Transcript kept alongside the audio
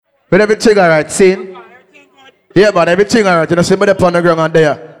With everything alright, see? Yeah, man, everything alright. You know, see me up on the ground and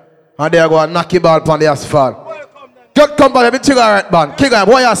there. And there I go and knock your ball upon the asphalt. Just come back, everything alright, man. King up,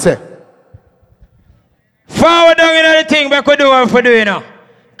 what you say? Forward down in the thing, we could do what we do, you know.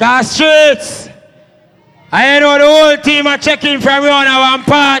 Cause Streetz, I know the whole team are checking from you on one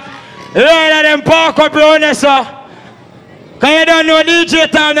part. Let them park up round there, sir. Cause you don't know DJ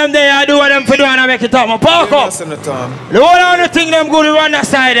time them there, I do what them for do and I make it up. Park up. The whole of the thing them good run the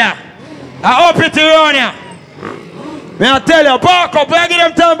side there. I up it around here. May I tell you, park up, I give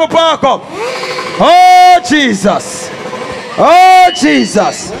them time for park up. Oh Jesus. Oh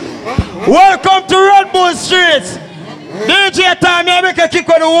Jesus. Welcome to Red Bull Streetz. DJ time, I make a kick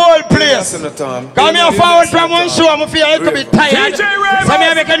on the whole place. Come here forward from one show, I feel a little bit tired. So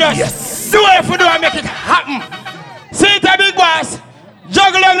I make it just do it for do and make it happen. See it a big boss.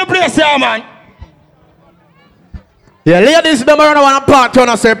 Juggle on the place here, man. Yeah, ladies, them around one party on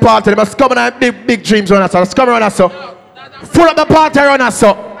us, party. They must come on big dreams on us. Let's come around us, so. Full up the party around us,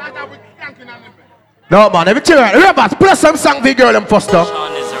 so. No, man, everything right. Raevas, play some song for the girl them first, though.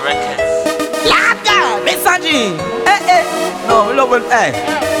 Mr. G, no, love it, I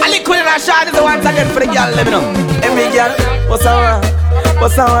like when I shot is the once again for the girl, let me know. Every girl, what's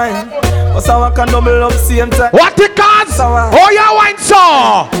our can double up same time. What it costs? Oh, you wine so.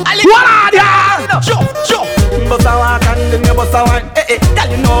 What are ya? Sure. But I can do but I want. Girl,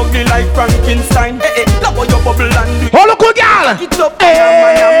 you know ugly like Frankenstein. Love how you bubble and do. Oh, look good girl. Get up,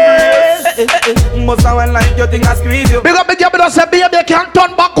 must I want like your thing I squeeze you. Big up the girl, but say baby, they can't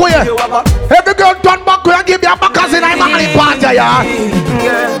turn back way. Every girl turn back way and give you a back as in a money party, yeah.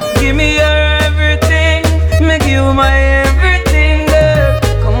 Give me your everything, make you my everything, girl.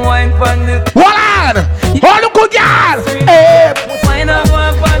 Come wine pon the. Hold on. Oh, look good girl. Wine up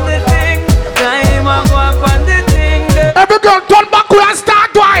on the thing, time I go up on the thing, girl. Every girl turn back way and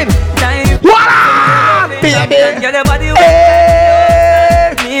start wine. Hold on, baby.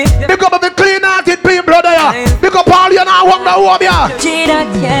 Big up the clean-hearted people, brother. Big up all you now walk the home, yeah.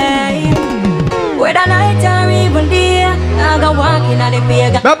 Whether night or even day, I go walking on the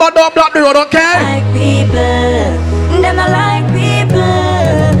big. Remember, don't block the road, okay? Like people, them not like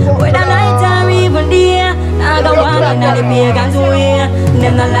people. Whether night or even day, I go walking on the big and way.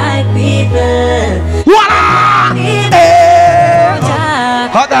 Them not like people. Voila!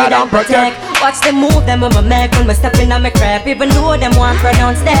 Hugger and protect. Watch them move, them on my make when we step in on my crap. Even though them want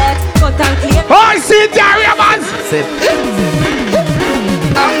pronounce that. Cut and clear. I see Jerry, man.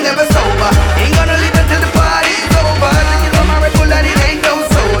 I'm never sober. Ain't gonna leave until the party's over. You know my regular, it ain't no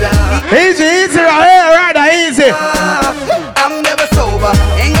soda. Easy, right, easy. I'm never sober.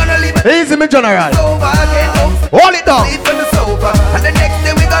 Ain't gonna leave easy, me general. Sober. Hold it down. Leave for the sober. And the next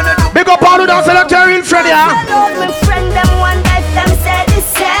thing we gonna do. Big up all who don't select your real friend, yeah. I love my friend, them one that them said the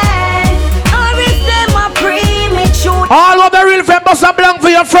same. Or if them a premature. All of the real friend must have belong for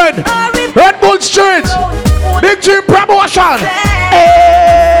your friend. Red Bull Streetz. Big Dream promotion.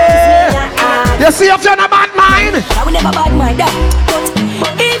 You see if you're in a bad mind. I will never bad mind that.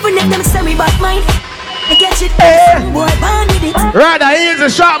 But even if them say me bad mind, I get it. Boy, man with it. Right, he's a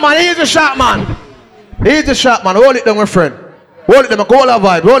shot man, He's a shot man. Hold it down, my friend. Hold it down, call a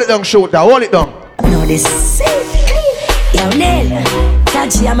vibe. Hold it down, shoot that. Hold it down. No, this. Yo, Neil.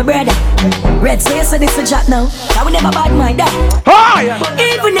 Taji, I'm a brother. Red, so you say this a job now. I will never bad mind that. Hi!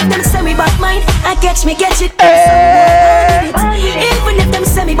 Even if them say me bad mind, I catch it. Even if them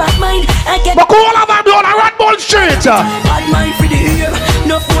say me bad mind, I catch it. But call a vibe down a Red Bull Streetz. Bad mind for the ear.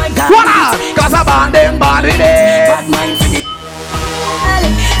 No boy got voila! Cause I band them body there. Bad mind for the.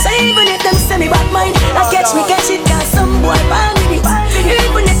 So even if them say me bad mind, I catch it. Cause some boy bad with it.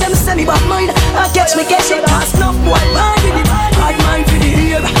 Even if them say me bad mind, I catch it. Cause no boy bad with it. Bad mind for the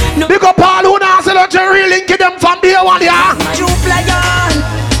ear. No. Big up all who now say that you really link them from day one, yeah. You fly on,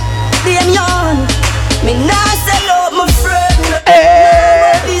 them young. Me nah sell out my friend.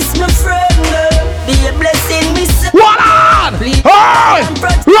 This my friend. Be a blessing, me say. What on? Hey!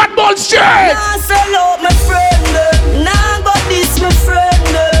 Red Bull Streetz. Nah sell out my friend. Nah got this my friend.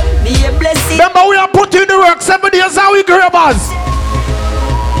 Be a blessing. Remember we are putting the work 7 days how we Raevas.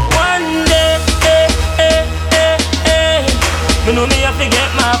 One day, you know me have to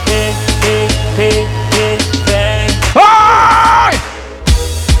get my pay. Hey!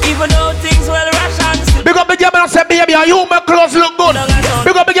 Even though things well ration still. Big up the game and say baby, you make clothes look good.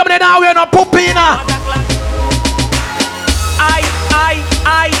 Big up the game and now we're not pooping.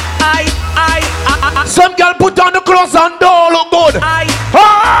 Some girl put on the clothes and don't look good.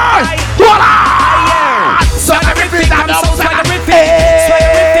 Swaggerific, I'm so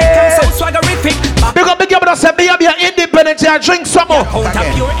swaggerific. Big up the game and say baby, you're independent, you drink some more.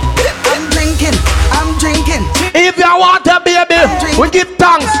 give you water, baby. We give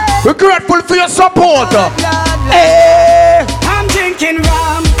thanks. We're grateful for your support. Hey. I'm drinking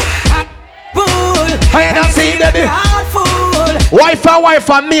rum. I don't see baby. Wife,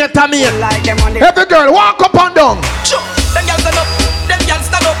 mate, every girl, walk up and down. Them girls stand up. Them girls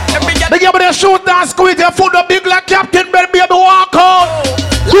stand up. Every girl. They give me the shoot and squeeze your foot up big like Captain Bell, baby. Walk out.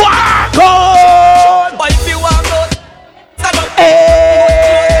 Walk out. But if you walk out, stand up.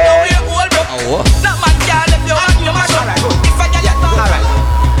 Hey. That man can't let you walk. You mash up. If I get you alright.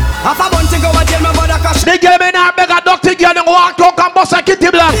 Half a bunch to go and tell my brother crash. They give me now beg a doctor girl and walk out and bust a kitty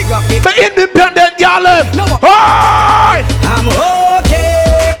black. The independent girl. Hey. I'm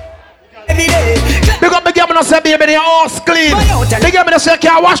okay. Every day. Big up the girl and say baby, they house clean. They give me the say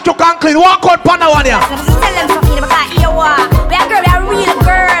can't wash to can clean. Walk out pan one here. Tell them something about you. We are girl, we are real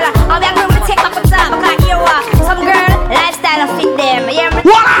girl. And we are girl, we take up a time. Because you some girl, lifestyle and fit them.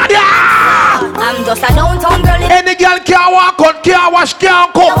 What are they? I'm just a downtown girl. Any girl can't walk out, can't wash,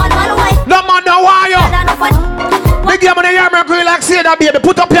 can't cook. No man, no wire. They give me the yarn mercury like say that baby.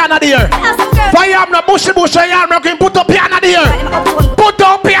 Put up piano there. If I have no bushy yarn mercury, put up piano there. Put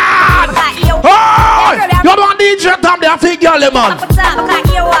up piano. Oh, you don't DJ Tom there, fig girl, man.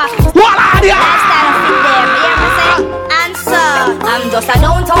 What are they? I'm just a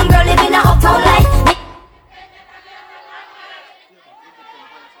downtown girl living in a uptown life.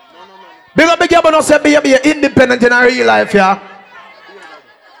 Big up the girl, but not say baby, independent in a real life, yeah.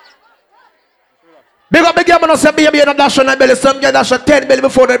 Big up the girl, but not say baby, not dash on a belly. Some girl dash a 10 belly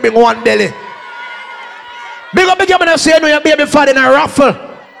before they bring one belly. Big up the girl, but not say no, your baby father in a raffle.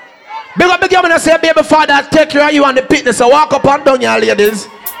 Big up the girl, but not say baby father take care of you and the picnic. So walk up and down, your ladies.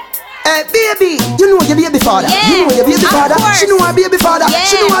 Hey baby, you know your baby father. Yeah, you know your baby father. She know her baby father. Yeah.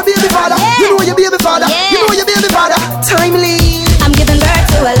 She know her baby father. Yeah. You know your baby father. Yeah. You know your baby father. Timely. I'm giving birth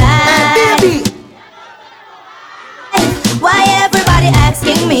to a life. Baby. Why everybody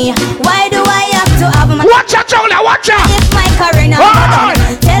asking me? Why do I have to have my Watch out, Jola, watch out. if my career now Hey.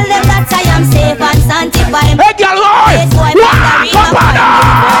 done? Tell them that I am safe and sanctified. Hey, girl, oi. Yes, boy, Walk up and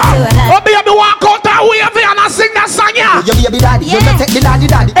down. Oh, baby, walk out and wave here and I sing that song, yeah. Your baby daddy. You Yeah. take the daddy.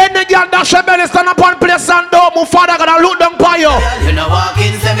 Any girl that she belly stand up on place and don't move father gonna look down for you. You know walk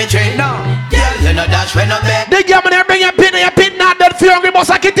in cemetery. No. Girl, you know dash when up there. They give me there, bring your pin not dead for hungry,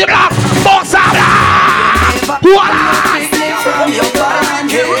 boss, I get it black. Boss, I From your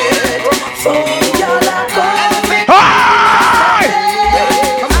body.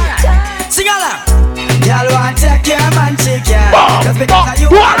 Sing along. Girl, want take your man, take ya. Just because of you.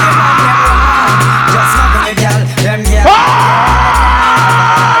 Just fuck with me, girl. Them girl.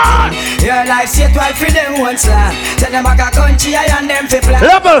 Your life shit right for them once land. Tell them I got country and them fi plan.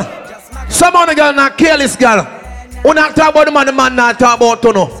 Level. Some of the girl not careless girl. Who not talk about the man not talk about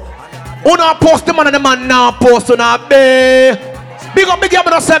you know. Who not post the man and the man not post you know. Big up big girl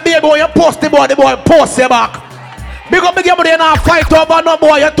but say baby boy you post the boy post your back. Big up big girl but you not fight over no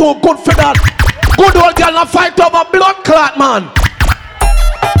boy you too good for that. Good old girl not fight over blood clot man.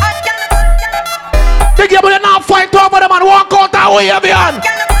 Big girl but you not fight over the man walk out and wave your hand.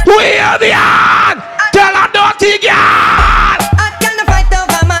 Wave your hand. Tell a dirty girl.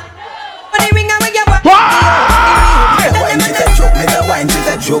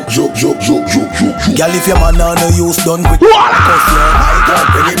 Girl, if your man on no use, done quick. Cause my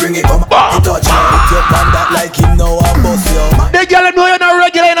God, bring it, come on. Touch you, put your pan that like him now and bust you. The girl know you're not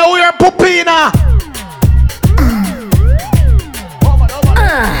regular, you know we're pupina.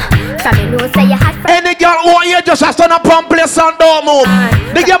 Any girl who you just has done a pump place and don't move.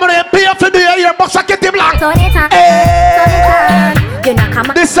 The girl when you pay for the ear box a kitty blank.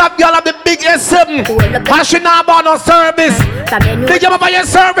 This up girl have the big S7 and she not about no service. The girl for your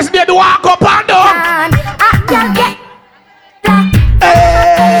service baby walk up and down.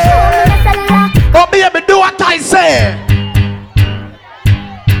 Oh baby do what I say.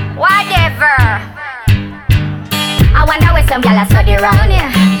 Whatever. I wonder where some gyal study round here.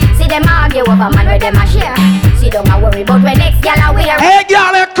 See them argue over man where them a share. See don't a worry about when next gyal a wear. Hey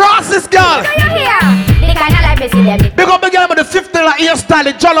girl, cross this girl. Do you hear? The kind of life me see them. Big up the girl with the 50 like hairstyle,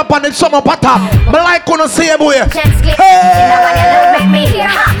 the jol up and the sum up at top. But like couldn't see him boy. Chest clip. See that one you make me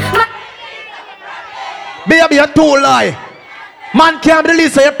hear. Baby, you too lie. Man can't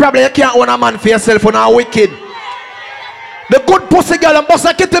release so you probably can't own a man for yourself when you're wicked. The good pussy girl and bust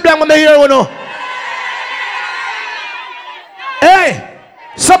a kitty blank when they hear you know. Hey,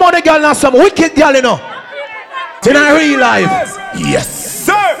 some of the girl now some wicked girl you know. In a real life. Yes,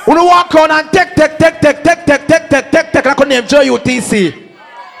 sir. When you walk around and take like a name JUTC.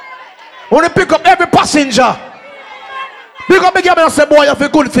 When you pick up every passenger. Pick up the girl and say boy you feel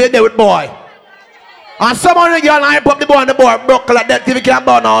good for you there with boy. And someone of the girl hype up the boy on the board broke like that till we can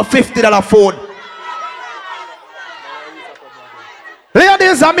burn on $50 food.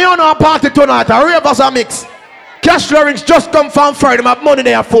 Ladies, I'm on a party tonight. A Raevas a mix. Cashflow rings just come from Friday. Them have money in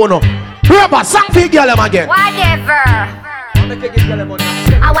their phone. Raevas, sing for the girl them again. Whatever.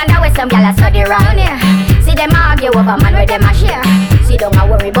 I wonder where some gyal are study round here. See them argue over man where them a share. See don't a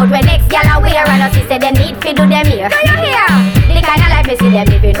worry about when next gyal are wear. And us say them need fi do them here. Do you hear? The kind of life we see them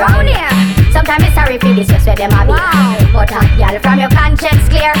living round here. Sometimes it's sorry for this just where them a be. But hot gyal from your conscience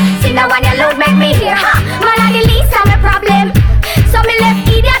clear. See the one you love make me hear. Man are the least of my problem. So me left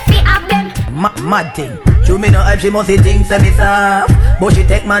idiot fi have them. Mad thing. She me no help, she must think to me soft. But she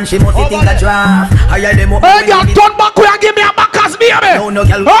take man, she must think a draft. Hire them up. Hey girl, turn back way and give me a backers, baby. No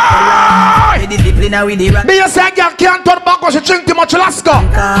girl. Hey! Discipline with the rock. Me say girl can't turn back because she drink too much Alaska.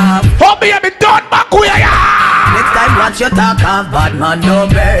 Oh baby, turn back way, yeah. Next time watch your talk of bad man no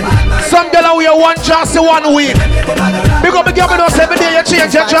bed. Some girl are wear one jersey one week. Because me give me no 7 days you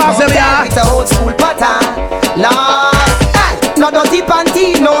change your jersey, yeah. It's a old school pattern. Lord. No dirty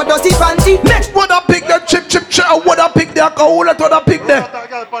panty, no dirty panty. Next one I pick the chip, I would have picked the alcohol, I would have picked the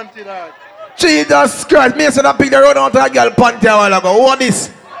Jesus Christ, me said I picked the road out of a girl panty a while ago. What is this?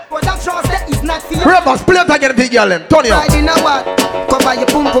 Raevas, play it again for the girl then. Turn you up. You know what? Cover your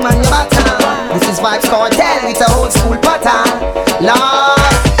pum pum and your bottom. This is Vibes Cartel, it's a old school pattern. Lord,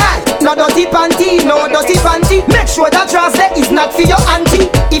 no dirty panty, no dirty panty. Make sure that draws there is not for your auntie.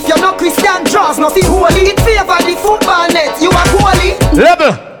 If you're not Christian, draws nothing holy. It favor the football net, you are holy.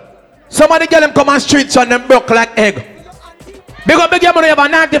 Level. Somebody get them come on streets and them broke like egg. Because big you have a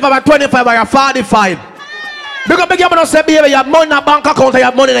 95 or 25 or a 45. Because big you say baby you have money in a bank account and you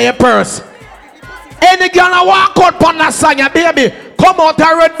have money in your purse. Any girl that walk out on that song, baby, come out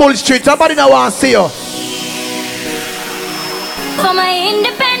to Red Bull Street. Somebody now want to see you. For my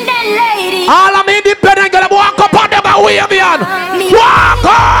independent lady. All of me independent girl walk up on them and wave you on. Walk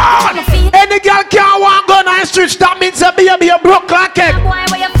on. Any girl can't walk on the street. That means that baby you broke like egg.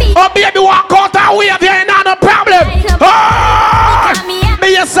 Oh baby walk out and wave you ain't no problem. Oh!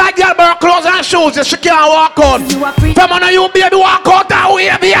 Me a side girl wear clothes and shoes. She can't walk on. Come on you baby walk out and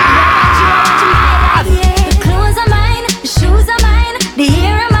wave you. The clothes are mine, the shoes are mine, the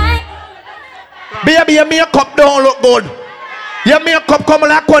hair are mine. Baby your makeup don't look good. Your makeup come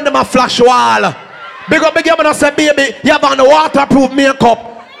like when them a flash wall. Big up, big up, and say, baby, you have on the waterproof makeup.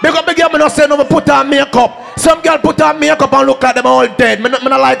 Big up, big up, and say, no, put on makeup. Some girl put on makeup and look like them all dead. Me not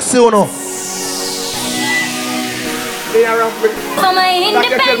like see you, no. For my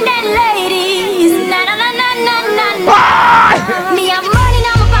independent ladies, na na na na na na. Me have money in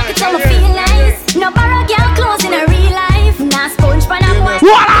my pocket, so me feel nice. No borrow girl clothes in a real life. Nah sponge for a boy.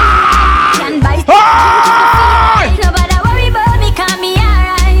 Can buy.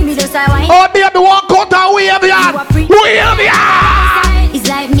 Oh, baby, walk out and wave you. Wave you. It's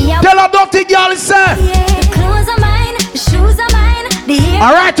like me. Tell her dirty girl, say. The clothes are mine, the shoes are mine, the hair.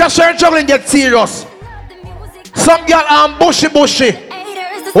 All right, just share juggling get serious. Some girl arm bushy.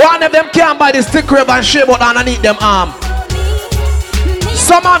 One of them can't buy the stick rib and shave out underneath them arm.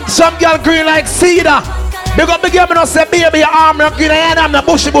 Some girl green like cedar. Big up the girl, me not say, baby, your arm not green and I'm the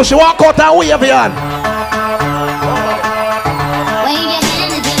bushy. Walk out and wave you.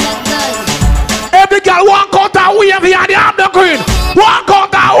 Every girl walk out and wave you and the arm the green. Walk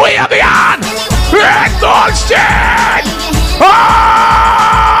out and wave you and Red Bull Street.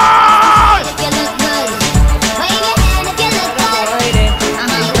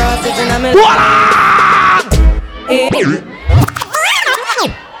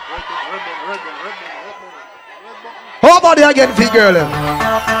 How about the again for girl?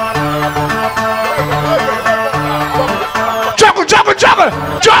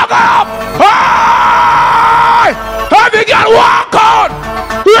 Juggle up! Hey! Every girl walk out!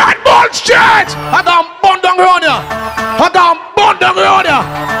 Red Bull Street! I got bun down around here!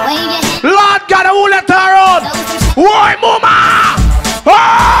 Lord God, who let her out? Why, mama? Hey!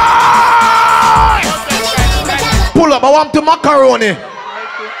 Pull up, I want to macaroni.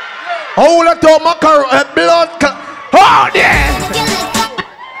 Who let her macaroni? Blood. Oh, yeah!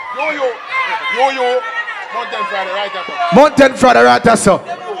 Yo. Mountain Friday right so.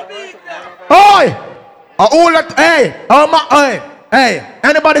 Oi! Hey,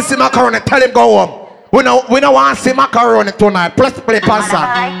 anybody see macaroni? Tell him go home. We don't want to see macaroni tonight. Plus play pasta.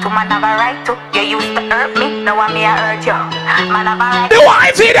 You used to hurt me, now I'm here hurt you. The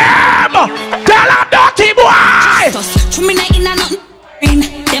wife in them! Tell them dirty boy!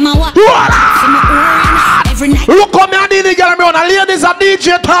 Every night Look how me and the girl around. And ladies are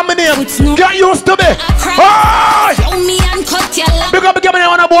DJ Tommy name. Get used to me. Oh! Big up, give me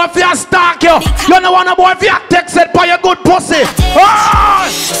one boy for your stalk you. You know one boy for your text it for your good pussy. Oh!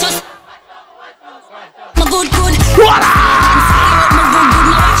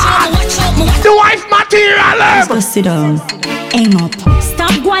 The wife material. Let's go sit down. Aim up.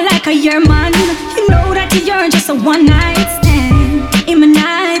 Stop going like a year man. You know that you're just a one night stand. In my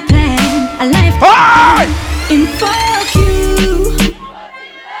night plan. A life in fuck you.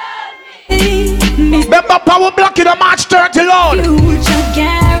 Remember power block in the March 30 Lord.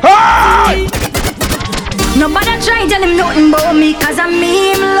 Nobody try tell him nothing about me, cause I'm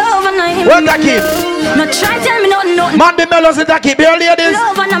me, him love and I'm what that kid? No try tell me nothing. Man, the mellows in that kid. Be ladies.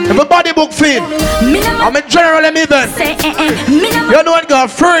 Everybody book feed. I'm in general event. You know what, girl?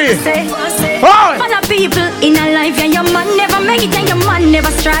 Free. For the people in a life, and your man never make it and your man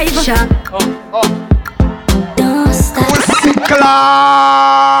never strive. Don't stop.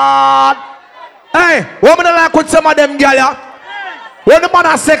 Hey, woman like with some of them girl, yeah? When the man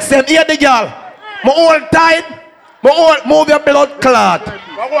has sex them, hear the girl. My old tight, my old move your blood clot.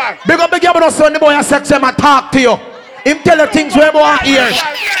 Big up the girl, but also the boy has sex them and talk to you. Him tell you things where boy hear.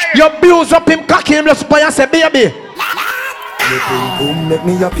 You abuse up him, cocky him, just by and say, baby. Make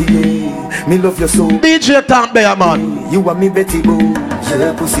me happy, me love you so. DJ Tom Bear, man. You are me Betty Boo.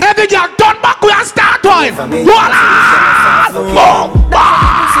 Every girl, turn back, we are start time. Voila!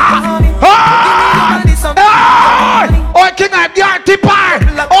 Oh, King I'm your tipper.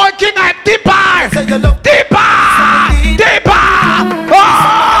 Oh, King I'm tipper. Tipper. Tipper.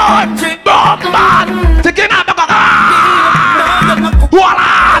 Oh, man. The King I'm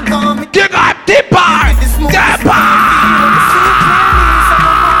voila! King I'm tipper. Tipper.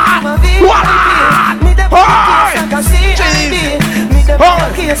 Voila!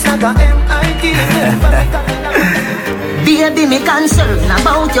 Baby, me concerned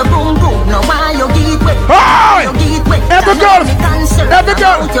about your boom boom. Now why you get wet? Every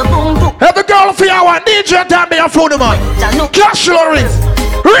girl for you want DJ time be your phone man. Cashflow rings.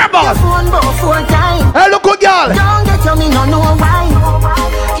 Raevas. Hey, look good girl. Don't get you me no why.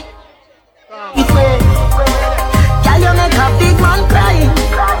 Girl, you make a big man cry.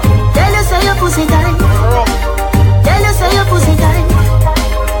 Tell you say your pussy tight. Tell you say your pussy tight.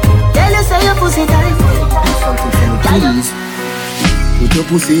 Tell you say your pussy tight. Please. Put your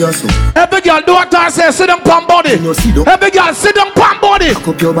pussy also. Every girl do what I say, sit down palm body. Every girl sit down palm body. Cock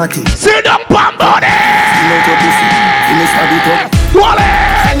up your body. Sit down palm body. Feel out your pussy. Feel it stab it up. Wally.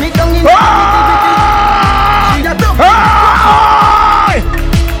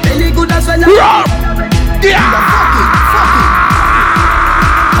 Belly good as well. Yeah.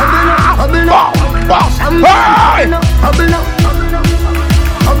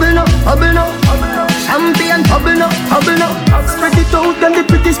 Champion, bubble up. Spread it out, then the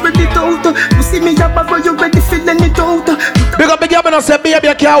pretty spread it out. You see me up, but you ready filling it out. Big up the girl, and say baby,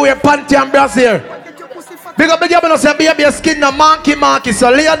 you can't wear panty and brassiere. Big up the girl, and say baby, your skin a monkey. So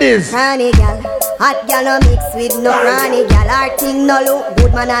ladies. Honey girl, hot girl no mix with no honey girl. Our thing no look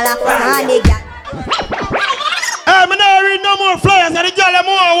good, man. I like honey girl. Hey, me not read no more flyers, and the girl them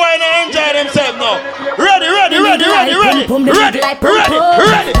more wine and enjoy themselves now. Ready. The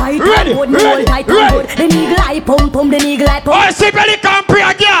nigga eye pump, the nigga eye pump. Oh, see belly come pre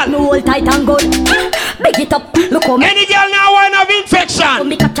a girl. No hold tight and good. Big it up, look how me. Any girl now wine have infection.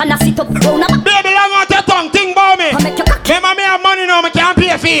 Me catch and sit up, round up. Baby, long out your tongue, think about me. Remember me have money now, me can't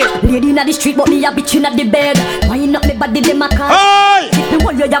pay for it. Lady inna the street, but me a bitch inna the bed. Wine up me body, them a call. Hey! If me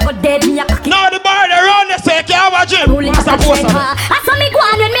hold you, you go dead, me a cocky. Now the bar they run, they say, can't have a gym. That's a post. I saw me go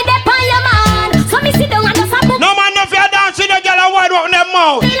on when me dep on your man. So me sit down and just a book. No man, no fear dance with the girl and wide open them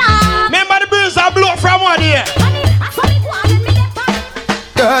mouth. Remember the breeze a blow from one here.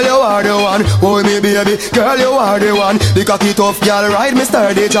 Girl, you are the one, boy me baby. Girl, you are the one. The cocky tough girl ride me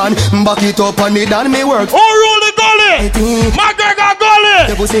sturdy John. Back it up and it done me work. Who rule the gully? McGregor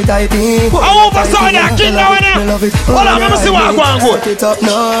gully. The pussy tighty. I oversaw that kid now in there. Hold on, let me see what I'm going to set it up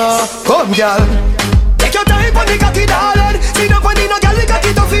now. Come girl. Take your time on the cocky darling. See the funny no girl, the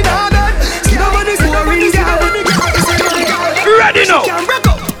cocky tough in her bed. See the money, see the money, see the money. Ready now.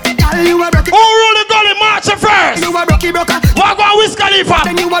 Who rule the gully? March first. You a rocky broker. Walk on Wiz Khalifa.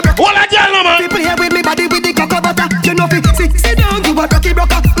 Then you a rocky. What a girl no man. People here with me body with the cocoa butter. You know fi sit down. You a rocky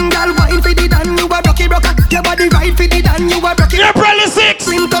broker. Girl wine for the dan. You a rocky broker. Your body right for the dan. You a rocky. April 6th.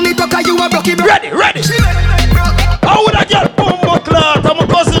 Swim to me broker. You a rocky broker. Ready. How would I get bumbo clot? I'm a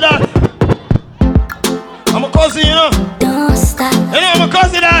cousin that. I'm a cousin, you know. Don't stop. You know I'm a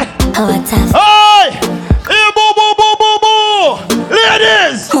cousin that. Oh, it's a Hey! Hey, boo!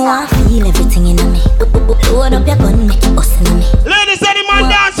 Ladies! oh, I feel everything in me. Load up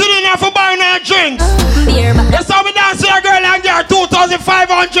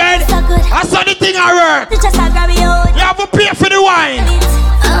Dread. I saw the thing I work. You have to pay for the wine.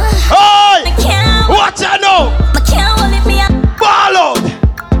 Hey! What you know? Ball out.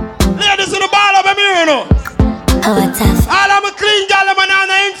 Ladies in the ball out, baby, you know. All of my clean gal, I'm an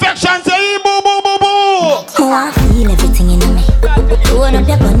infection. Say, boo, boo, boo, boo. I feel everything in me. Run up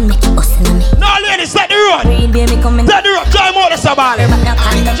your gun, make it us in me. No, ladies, set the road. Set the road. Join more the sabale.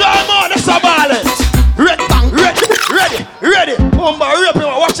 Join more the sabale. Ready. Bumba, rip him.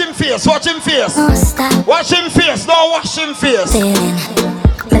 Watch him face. Watch him face. Watch him face. Don't wash him face.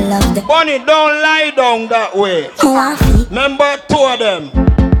 Bunny, don't lie down that way. Remember two of them.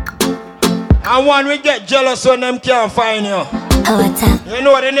 And one we get jealous when them can't find you. You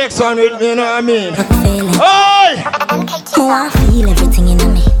know the next one, you know what I mean? Oi! I feel everything in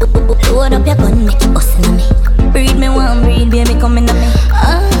me. Load up your gun, make it us in me. Breed me one, breed, baby, come in me.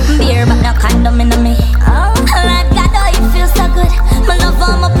 Beer, but no condom in me. Lord God, oh, it feels so good. My love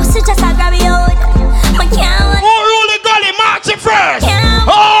on my pussy, just I grab it out. My can't. Who rule the gully, march it first.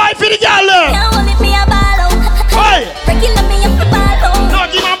 Oh, I feel the girl there. Can't hold it, me a ball out. Hey! Regular me up the ball out. No,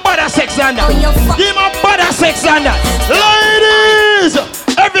 give my butter sex on that. Give my butter sex on that. Ladies!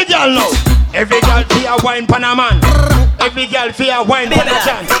 Every girl know. Every girl feel a wine pan a man. Every girl feel a wine pan a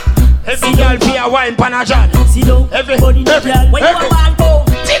John. Every girl feel a wine pan a John. Everybody know girl. When you a ball go.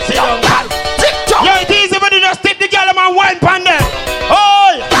 Tip down, girl. Tip down. Yeah, it is. Everybody just tip the girl and man wine pan there.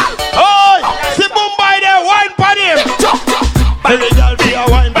 Oi! Oi! See boom by there, wine pan him. Every girl feel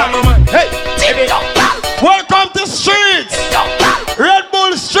a wine pan a man. Hey! Tip down. Welcome to Streetz. Red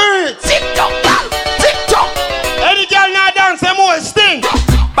Bull Streetz. Tip down. Tip down. Any girl now dance, them all sting.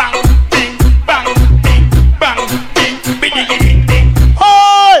 Bang, ding, bang, ding, bang, ding, bing, ding, ding, ding.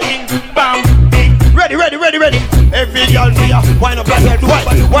 Hey! Ding, bang, ding. Ready. Every girl feel wine up yourself,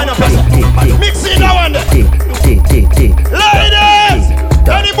 wine up yourself. Mix in that one. Ladies,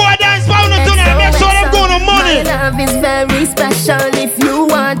 any boy dance pound tonight, make sure them go no money. My love is very special. If you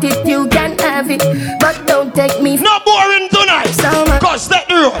want it, you can have it, but don't take me. No boring tonight. So much. Cause that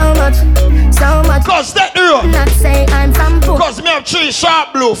the road. So much. Cause that the road. Not say I'm from Book. Cause me have 3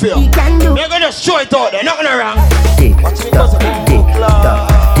 sharp blue for you. You can do. They're gonna show it out there, nothing wrong. Watch me cause tick tock.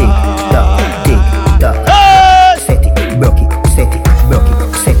 Hey! Set it, broke it, set it.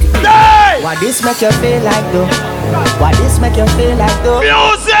 Hey! Why this make you feel like though? Why this make you feel like though?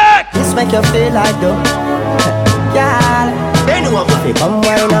 Music! This make you feel like though? Girl, they know what we come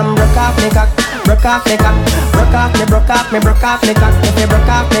wine and broke off me cock. Broke off me cock. Broke off me cock. If you broke off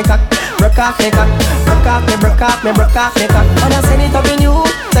me cock. Broke off me cock. Broke off me cock. And I send it up in you.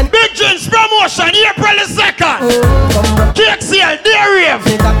 Big Dreams promotion, April the 2nd. KXL, day rave.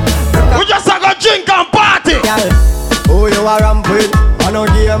 We just a go drink and party. Who you are ramping? On no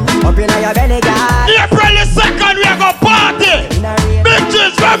game. Up in your belly, girl. April the 2nd, we a go party. Big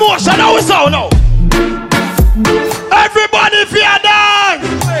Dreams promotion, how we sound now? Everybody fear dance.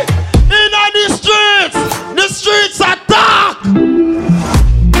 In the streets are dark.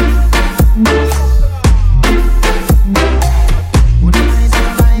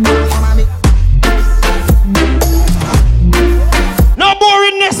 No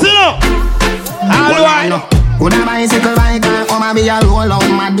boringness, you know. All right. Could a bicycle bike and come be a roll out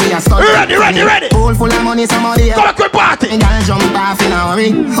mad be a stunt. Ready. Pool full of money, somebody come a quick party. Girl jump off in a hurry,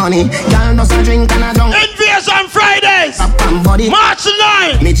 honey. Girl does a drink and a drunk. Invasion Fridays. Body. March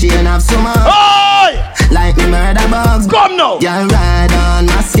 9. Me chain have summer. Oi! Like me murder bugs. Come now. Girl ride on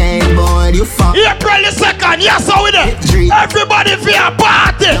my skateboard, you fuck. April the 2nd, yes, how we there? Everybody feel a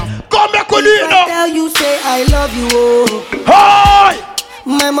party. Come back with you now. Tell you say I love you, oh. Oi!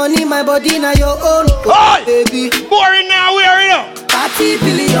 My money, my body, now your own. Oi! Baby. Boring now, where you know? 30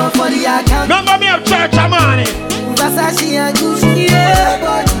 billion for the account. Remember me of church of money. Versace and Gucci,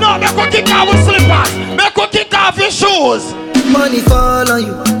 yeah. No, make you kick off your slippers. Make you kick off your shoes. Money fall on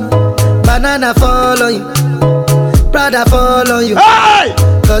you. Banana fall on you. Prada fall on you. Hey!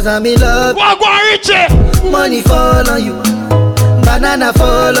 Cause I'm in love. Go Richie. Money fall on you. Banana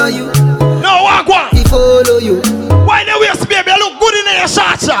fall on you. No, go. He follow you. Why the waist, baby? I look good in your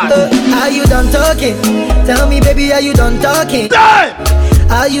short. Are you done talking? Tell me, baby, are you done talking? Time!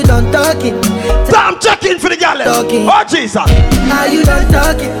 Are you done talking? Time checking for the girl. Oh, Jesus. Are you done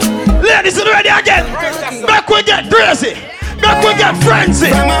talking? Ladies, are ready again? Make we get crazy. Make we get frenzy.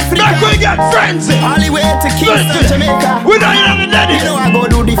 Make we get frenzy. All the way to Kingston, Jamaica. We don't even the daddy. You know I go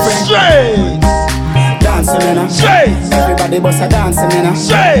do different. Streetz. Dancing, man. Streetz. Everybody bust a dancing, man.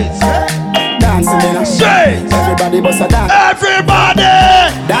 Streetz. Dancing, man. Streetz. Everybody bust a dance. Everybody.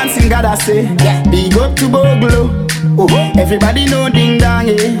 Dancing, gotta say. Big up to Boglo. Everybody know ding dong,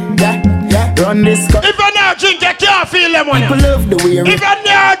 yeah. Run this cup. If I now never drink, you can't feel them one. People love the way. If you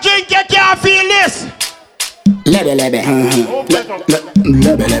never drink, you can't feel this. Lebe, lebe.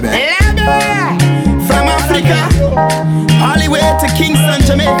 Lebe, lebe. From Africa, all the way to Kingston,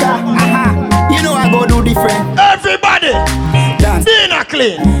 Jamaica. You know I go do different. Everybody, dance. Dinner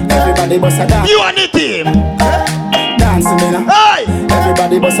clean. Everybody bust a dance. You on the team. Dancing, man. Hey.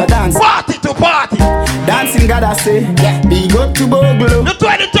 Everybody bust a dance. Party to party. Dancing, gotta say. Yeah. Be good to Boglo. The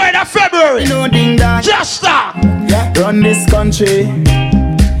 23rd of February. You know, ding dong. Just stop. Yeah. Run this country.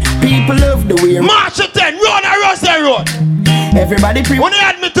 People love the way. March 10, run across the road. Everybody when they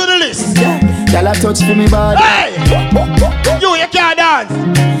add me to the list. Yeah. Y'all a touch for me body. Hey! You can't dance.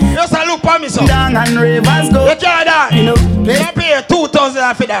 Just a look for me, so. Down and Raevas go. You can't dance. You know, you pay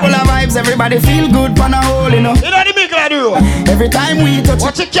 2,000 for that. Full of vibes, everybody feel good on a hole, you know. You know the big like the road. Every time we touch.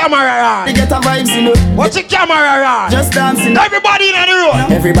 Watch the camera on. You get a vibes, you know. Watch the camera on. Just dancing. Everybody in the road.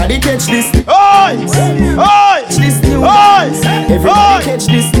 Everybody catch this. Oi! Oi! Catch this new dance. Everybody catch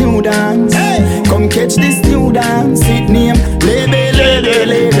this new dance. Come catch this new dance. It name Lebe, Lebe,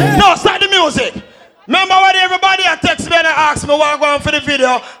 Lebe. No, start the music. Remember when everybody text me and ask me what I'm going for the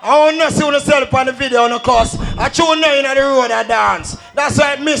video. I want to see myself on the video on the course. I tune now in the road and dance. That's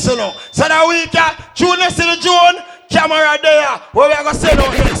why I'm missing now. So that week, tune next to the June, camera there. Where we're going to send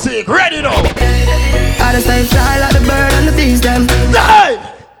out next week. Ready now. I just say fly like the bird and the bees them. Hey!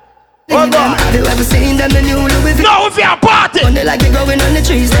 Have you ever seen them in new Louis V? No, if you're a party. When they like it growing on the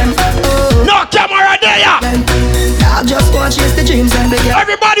trees them. Oh. No camera there. I'll just watch chase the dreams and begin.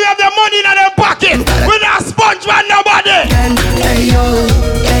 Everybody have their money in their pocket. We're not sponge man nobody. Hey yo,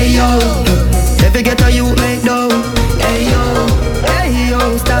 hey yo. If you get a you make dough. Hey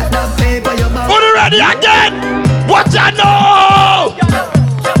yo, start that paper your back. Put it ready again. What you know?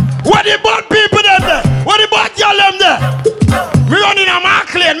 What the bad people them there? What the bad girl them there? Me running a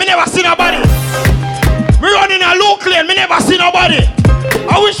mark lane, me never see nobody. Me running a low lane, me never see nobody.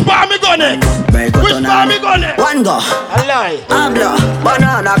 I wish for me go next. Wish for me go next. One go. A lie. Abla,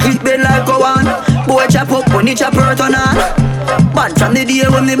 banana, clip bed like a one. Boy chop up, bunny chop hurt on her. Bad from the day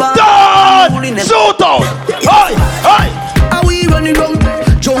when me born. Done! Shoot out! Hey! Hey! Are we running wrong?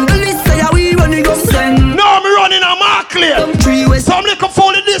 Jungle is say are we running wrong? No, me running a mark lane. Some little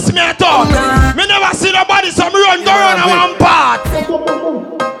fool in this me talk. Me never see nobody, so me run go run a one part.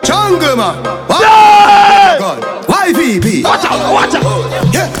 Jungle man. Yeah! YVP. Watch out, watch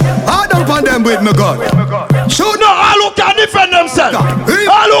out. Yeah, I don't want them with me God. Shoot no, all who can defend themselves.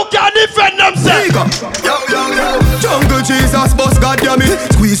 All who can defend themselves. Jungle Jesus, boss, goddamn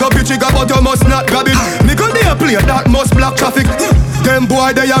it. Squeeze up your trigger, but you must not grab it. Me go there play that must block traffic. Them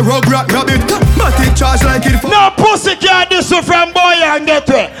boy they a rug rat rabbit. Matic charge like it. No pussy can't do so from boy and get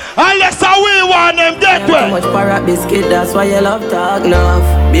way. Unless we want them get way. Too much parrot biscuit, that's why you love talk enough.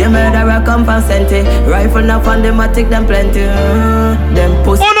 Be a murderer, come from Sente. Rifle enough and them a take them plenty. Them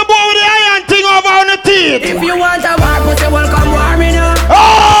pussy. On the boy with the iron thing over on the teeth. If you want a war, pussy welcome war me now.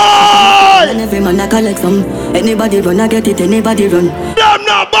 Oh! And every man a collect some. Anybody run, I get it, anybody run. Them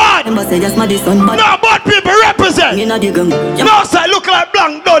not bad. Them say just my son, but no bad people represent. You know the gun. No sir, look like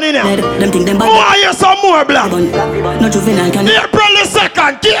blank done in here. Them think them bad. Why you some more blank? No juvenile can. April the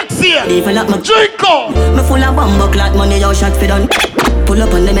 2nd, cake sale. Drink up. Me full of bomb clot money, your shot fi done. Pull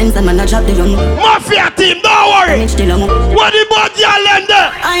up on the men's and man a drop the run. Mafia team, don't worry. What the bad y'all in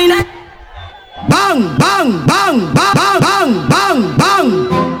there? I know. Bang, bang, bang, bang, bang, bang, bang.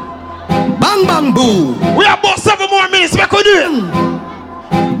 Bang, bang, boo. We have about 7 more minutes, we could do it.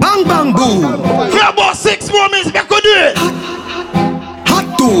 Bang, bang, boo. We have about 6 more minutes, we could do it.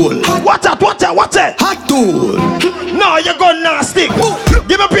 Hot tool. Watch out, watch out, watch out. Hot tool. No, you're going nasty.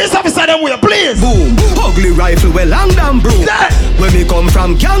 Give me a piece of inside them way, please. Boom. Ugly rifle, well, long damn bro. When we come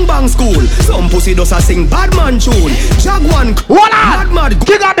from gangbang school, some pussy does a sing bad man tune. Jaguan. What on? Mad.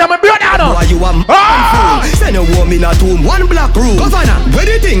 Kick out them and build out. Why you a man fool? Send a woman a tomb, one black room. Governor, where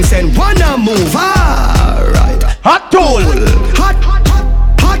the thing send one a move. Alright. Hot tool. Hot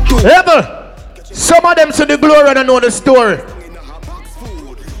tool. Rebel. Some of them see the glory and know the story.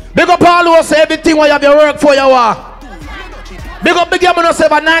 Big up all who say everything what you have your work for you are. Big up the game and say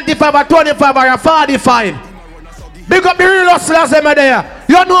a 95 or 25 or a 45. Big up the real hustlers them there.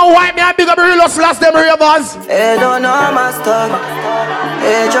 You know why me I big up the real hustlers them Raevas? They don't know my stuff.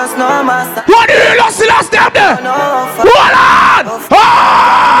 They just know my stuff. What the real hustlers them there? Hold on!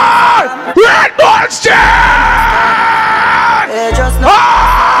 Hold! Red Bull Street! They just know.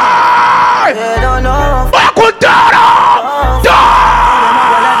 They don't know. Back down!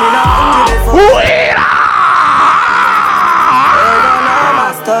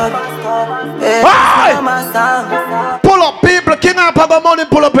 Pull up people, King Up have money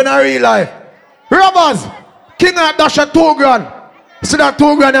pull up in a real life. Raevas, King at dash at 2 grand. See that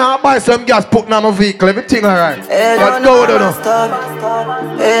 2 grand and I buy some gas put in my vehicle. Everything alright. Let's go, don't know.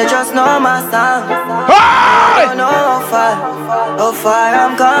 Hey, just know my song. Hey! I don't know how far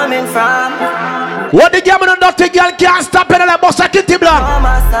I'm coming from. What the game on dirty girl can't stop in the bus at Kitty Blanc.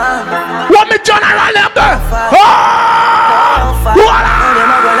 What me John around them there?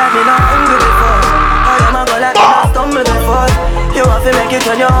 You have to make it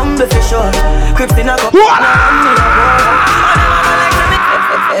when you're humble for sure. Crips in a cup.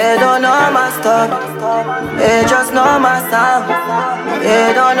 They don't know my stuff. They just know my sound.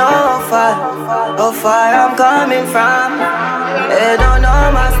 They don't know how far I'm coming from. They don't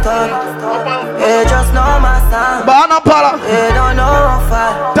know my stuff. They just know my sound. Banana Pala. They don't know how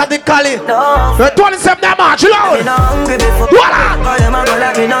far. Tati Kali. The 27th of March, Lord. What up?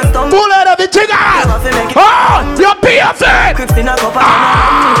 Pull out of the trigger. Oh, you're PFA. Crips in a cup.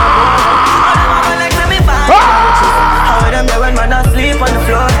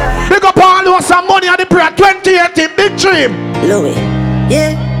 Big up all who have some money on the prayer 2018 big dream. Louis,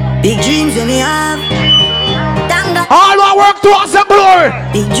 yeah, big dreams when me have. All who work towards the glory.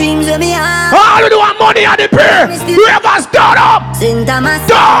 Big dreams when me have. All who do want money on the prayer. Raevas turn up. Turn up.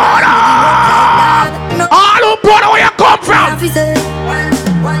 All who put where you come from.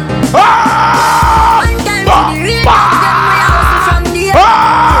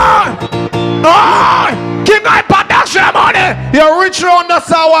 King I production money. You're rich round the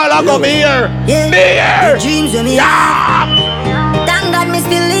while I go me here. Yeah. Me here. Big dreams when me have. Thank God me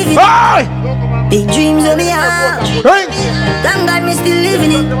still living. Big dreams when me have. Thank God me still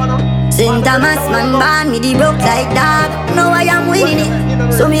living it. St. Thomas man born me the broke like that. Now I am winning it.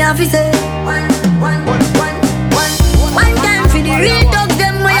 So me have to say one time for the real dogs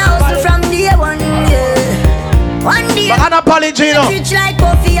them where I hustle from day one. Yeah. One day. An apology, no. Rich like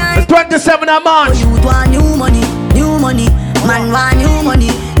coffee and 27 of March. You want new money, new money. Man want new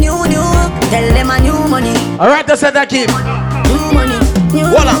money, new. Tell them a new money. Alright, I said that keep. New money, new.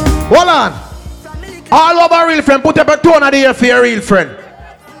 Hold on. All over real friend, put up a tone of the air for your real friend.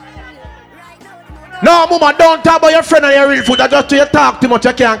 No, mama, don't talk about your friend and your real food. That's just till you talk too much,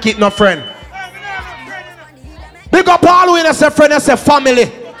 you can't keep no friend. Big up all who in a friend and say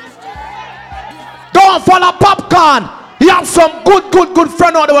family. Don't follow popcorn. You have some good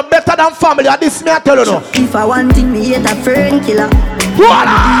friend out there better than family. And this me I tell you no. If I want it, me hate a friend killer. What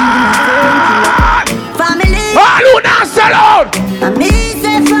on? Family. All who not sell out. And me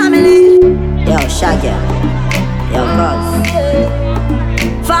say family. Yo, Shaggy. Yo, cuz.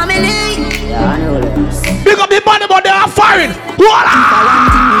 Family. Big up the money, but they are firing.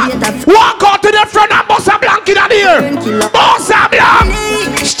 Walk out to the front and bust a blank in the ear. Bust a blank.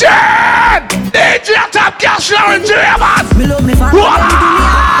 Straight. DJ top Cashflow and Raevas.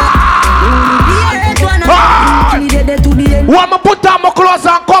 When I put on my clothes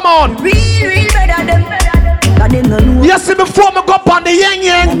and come on. Real better than. You see before me go up on the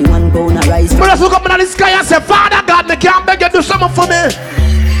yang. But let's look up in the sky and say, Father God, me can't beg you to do something for me.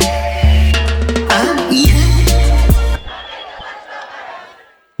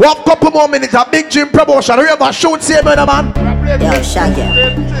 One couple more minutes, a big gym promotion. Raevas shoot same man. Yo, Shaggy.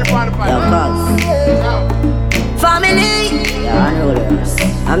 Yo, cuz. Family.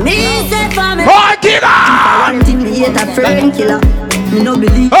 And me say family. Oh, killer. One thing me hate a friend killer. Me no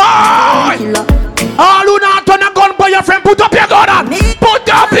believe killer. All who not turn a gun for your friend, put up your gun on. Put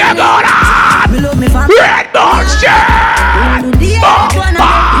up your gun on. Me love me family. Red dog shit.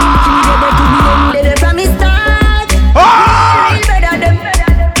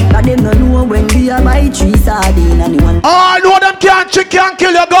 Them no know when we are buy 3 sardine and one. All know them can't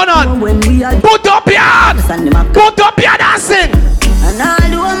kill your gun on. When we are put up your hand. Put up your dancing. And all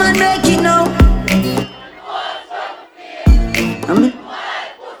the woman make it now.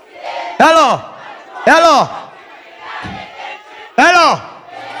 Hello.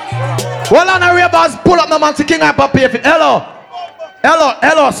 Well on the Raevas pull up my man to King Hyper pay for it.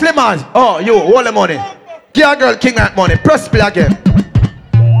 Hello, slim man. Oh, you hold the money. Give a girl King Hyper money. Press play again.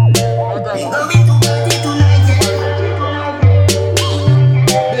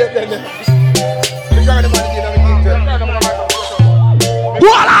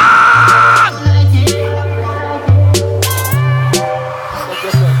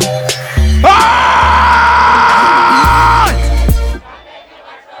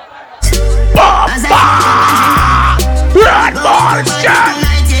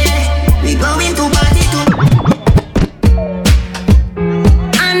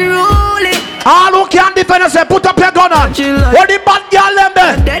 All who can defend us, put up your gun on. What the bad girl them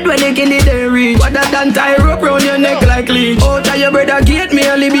there? Dead when they kill it, they reach. What that done tie rope round your neck like leech. Out of your brother gate, me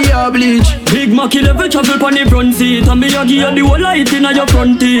only be a bleach. Big Mackie level travel pon the front seat. And me a give you the whole light in your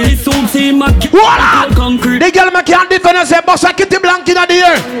front teeth. This suit see Mackie concrete. The girl me can't defend herself, but I kitty blank in the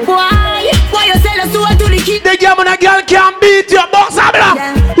air. Why you sell us to the kid? The girl can't beat you, box a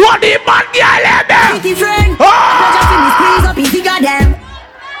blank. What the bad girl in there? Pretty friend.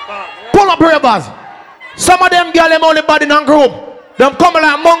 Pull up Raevas. Some of them girl them only body in a group. Them come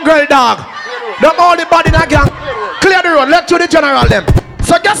like mongrel dog. Them only body in a gang. Clear the road, let to the general them.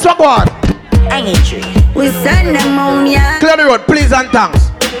 So guess what, go on? We send them on, yeah. Clear the road, please and thanks.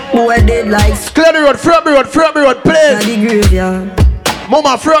 Boy dead like clear the road, free up the road, please. The graveyard.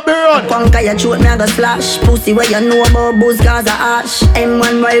 Mama, free up the road. Punk your throat, me a go slash. Pussy where you know about booze, cause of ash.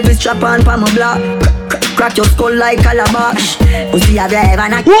 M1 rifle strap on pa my block. Crack your skull like calabash. Pussy have you ever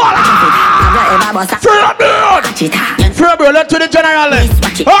knocked? Have you ever bust a free up the road. Free up the road, let to the general.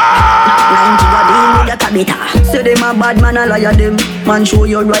 Say them a bad man, I liar them. Man show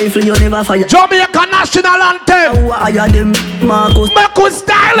your rifle, you never fire. Jamaica national anthem. Who are you them? Marcus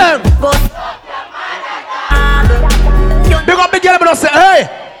style him. Big up the girl, but say, hey.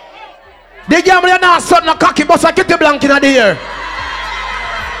 The girl, you're not son no cocky, but I get the blank in the air.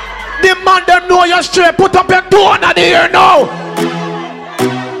 The man, them know you're straight. Put up your toe in the air now.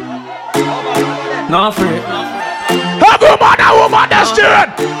 No free. Every man and woman that's straight.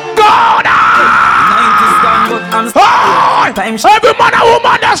 Go down. 90s gone, but I'm still every man and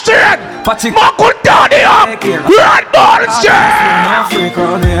woman that's straight. Marcus down up. Red ball straight. No free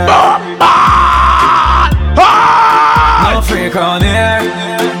crown here. No free crown here.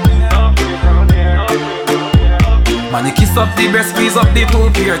 Man, you kiss up the breast, squeeze up the two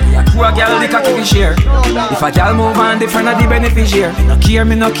beard. Yeah, crew a girl, the cocky we share. If a girl move on, different of the beneficiary. Me no care,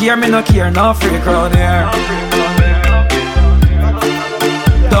 me no care, me no care. No free crown here.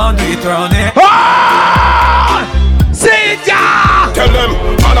 Don't do it round here. See ya! Tell them,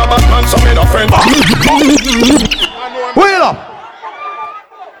 man a bad man, so me no friend. Wheel up.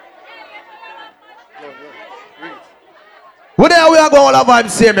 Where there we are going all the vibe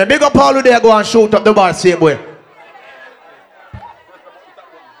same way. Big up all who there go and shoot up the bar same way.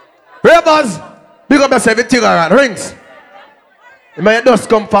 Raevas, big up yourself, you take around. Rings. You might just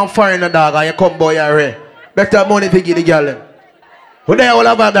come from foreign dog and you come boy here. Better money to give the girl. Who there all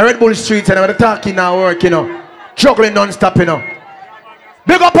the vibe, the Red Bull Streetz and they're talking and work, you know. Juggling non-stop, you know.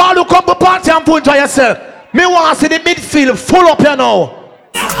 Big up all who come to party and enjoy yourself. Me want to see the midfield full up here now.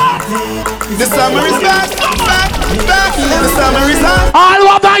 The summer is back. The summer is back. All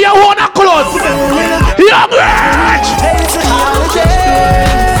over your own clothes. Young rich.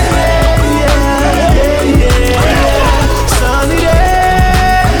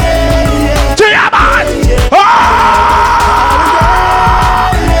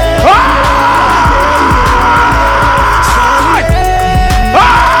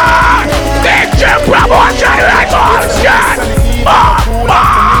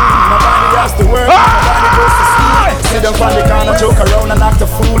 Sit up on the corner, joke around and act a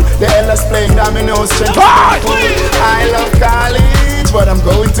fool. The LS playing dominoes, strength. I love college, but I'm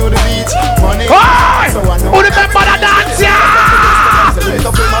going to the beach. Money, so I know. Who remember the dance, yeah?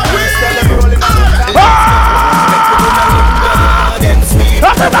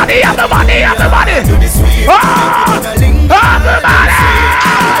 Everybody.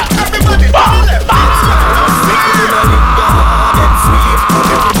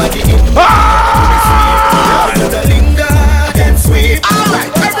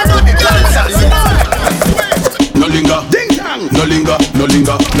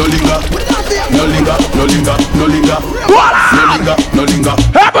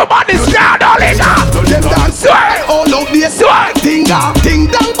 Everybody stand, no linger. Them dance all out there. Ding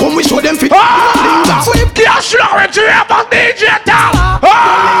dong, come we show them fit. Cashflow, Raevas, DJ Town.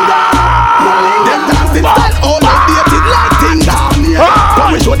 Them dancing style all out there. Like ding dong.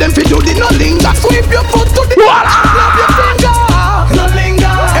 Come we show them fit. Do the no linger. Sweep your foot to the clap your finger. No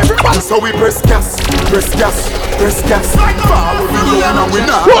linger. Everybody. So we press gas. Forward we go and we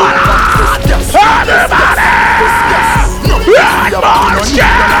not. Everybody. Red ball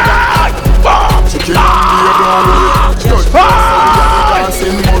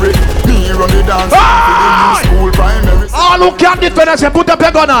all who can defend us, put up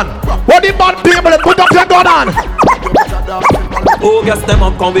your gun on. What the bad people, put up your gun on. Oh, gas them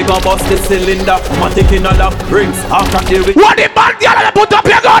up, come we gon' bust the cylinder. Man taking all the rings, I'll crack the ring. What the bad girl, put up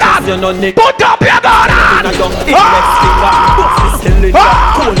your gun on. Put up your gun on.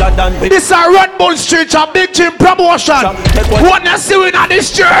 This is a Red Bull Streetz, a big team promotion. What you see in the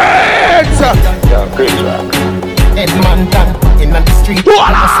streets? Edmonton, in the street,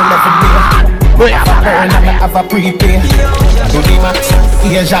 we have a burn and I have a prepay. Do the max,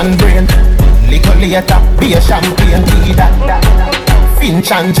 Asian brain. Little later, be a champagne, be that.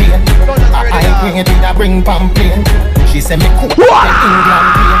 Finch and Jane. I bring it in a bring pamphlet. She say me cook in England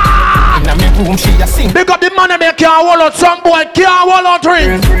beer. In a me room she a sing. Big up the money me can't hold out. Some boy can't hold out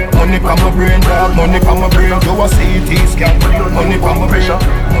drink. Money from my brain, dog. Money from my brain. Do a CT scan. Money from my brain.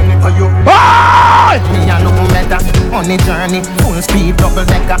 Money for you. Me a no better. On the journey, full speed, double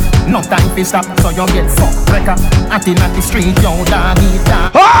decker. No time to stop, so you get fucked wrecker. Acting at the street, yo, dog, eat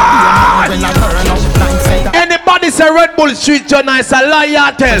that. When I turn up, like anybody say Red Bull Street, you're nice, a lie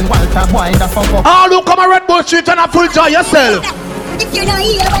you tell. All who come a Red Bull Street and a full joy yourself. If you don't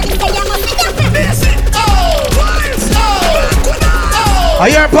hear what you say, you must be I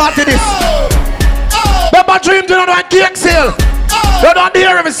hear party this. Remember dreams, you don't want cake sale. You don't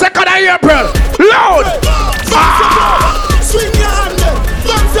hear every second of April. Loud. Swing your hand there.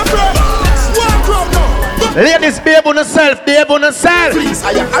 Dance your breath. Walk round now. Ladies, behave on yourself. Behave on yourself. Please,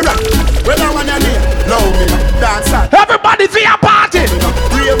 I am alright. When I wanna near, love me now. Dance out. Everybody for your party.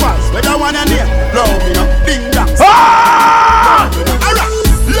 Raevas. When I wanna near, love me now. Ding dance. Alright.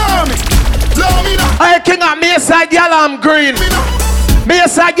 Love me. Love me now. I king of me side, y'all I'm green. Me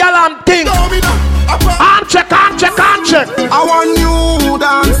side, y'all I'm king. Love me now. I'm check. I want you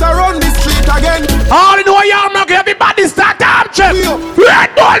dance around the street again. All in know y'all make everybody start arm check.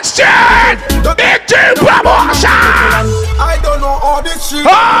 Red Bull Street. Big team promotion. I don't know all this shit.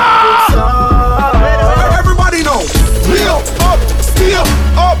 Everybody know. Steal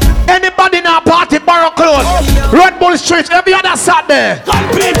up. Anybody in a party borrow clothes. Red Bull Street every other Saturday.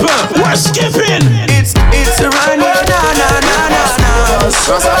 Come people, we're skipping. It's a run.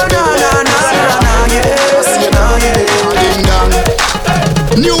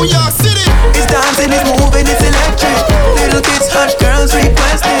 New York City. It's dancing, it's moving, it's electric. Little kids, hot girls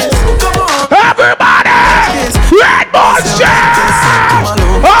request this. Come on, everybody. Red Bull Street.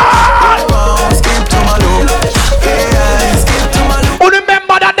 Skip to my loop. Yeah, skip to my loop. Who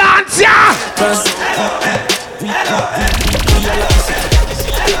remember the dance, yeah?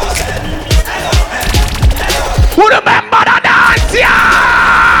 Who remember the dance, yeah?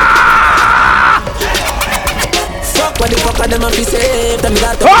 What the fuck are them up to say? Tell me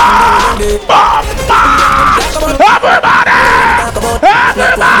that.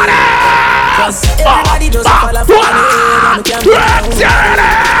 Everybody just fall for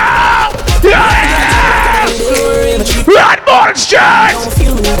Red Bull Street.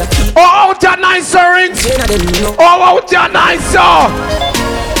 Oh, out your nicer rings. Oh, out your nicer.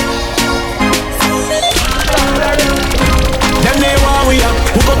 Them they want we up.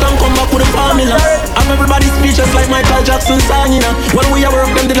 Who got and come back with the formula. I'm everybody speechless like Michael Jackson song, you know. When we are work,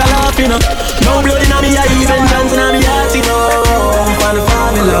 them did a laugh, you know. No blood in me, I even dance in me heart, you know. For the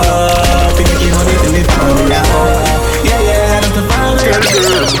formula. Thinking money to the formula. Yeah, that's the formula.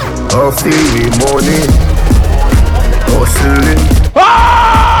 I feel money. Hustling.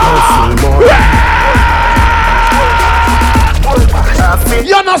 Hustle money.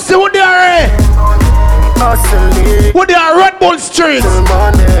 You know see what they are. What they are Red Bull Street.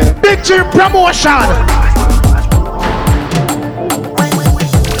 Big G promotion.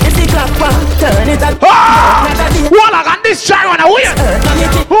 What I got this chair on a wheel.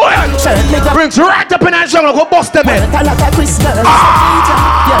 Brings right up in that jungle. Go bust them in.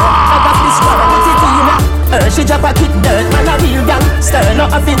 She drop a kick dirt, man a real gangster.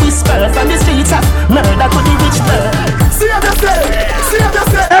 Not a fi whisper from the streets of murder to the rich bird. See what you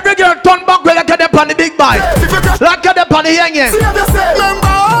say. Every girl turn back when I get them on the big bike. Like get them on the yang yang. See what you say.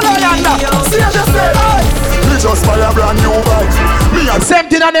 Remember all I under. See what you say. We just buy a brand new bike. Me and same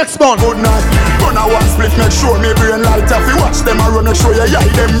thing on next month. Good night. Gonna one split, make sure me brain light. If you watch them, I run and show you, yeah,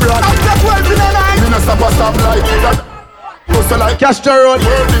 them brand. After 12 in the night, me no stop a stop light. So like Cashflow road.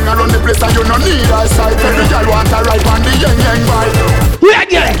 Working around the place and you no need eyesight. Every girl want a ride on the yang bike.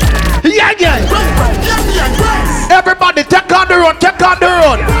 Yeah. Everybody take on the road.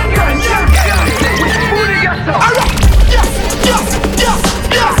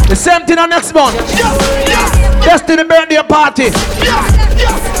 The same thing on next month. Destiny birthday party.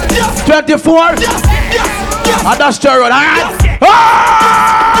 24. At Cashflow road, alright?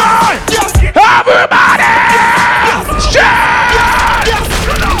 Everybody!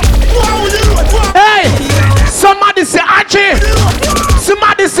 Hey! Somebody say Archie!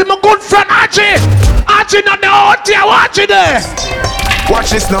 Somebody say my good friend Archie! Archie not the out here, watching there! Watch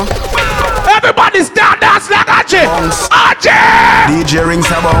this now. Everybody stand dance like Archie! Archie! DJ rings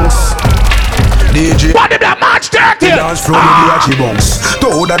a bounce. DJ. What did that match 30? Dance floor with the Achi bounce. To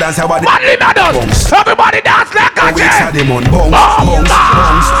the dance about the bounce. Everybody dance like a J. Bounce, bounce,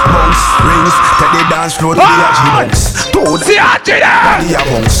 bounce, bounce. Rings. Take the dance floor to the Achi bounce. To the Achi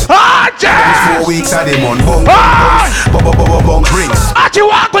bounce. Achi. 4 weeks of the month. Bounce, bounce, bounce. Rings. Achi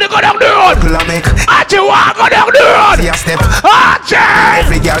walk when you go down the road. Achi walk go down the road. See a step. Achi.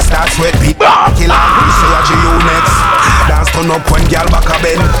 Every girl starts sweat. People kill her. We say Achi you next. Dance turn up when girl back a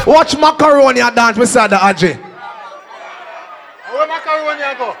bend. Watch macaroni and dance beside the Achi. Where macaroni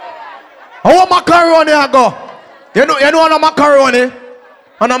I go? How macaroni I go? You know on a macaroni?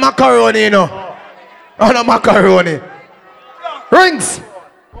 On a macaroni, you know. On a macaroni. Rings.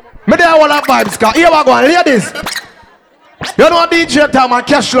 Me there all that vibes, car. Here we go and hear this. You know DJ time and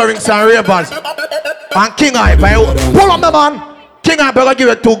Cashflow rings and Raevas. And King Hype. Pull up the man. King Hype, I'm going to give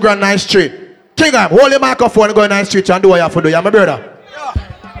you 2 grand nice street. King Hype, hold your microphone and go in nice street and do what you have to do. You my brother.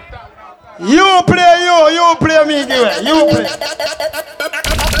 You play me, give it. You play.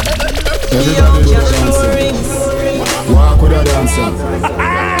 Walk with a dancer,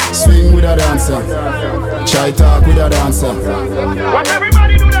 swing with a dancer, try talk with a dancer. What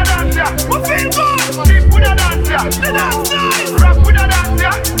everybody do the dancer? What feel good? Keep with a dancer. The dancer. Rock with a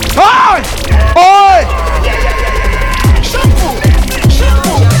dancer. Oi! Oi! Shampoo.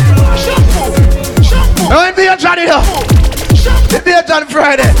 I'm the Johnny here. The day John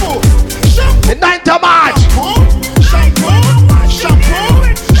Friday. The 9th of March.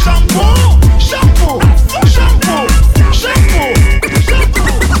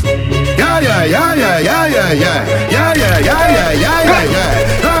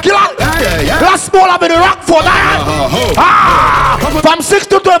 Last ball up in the Rockford. From 6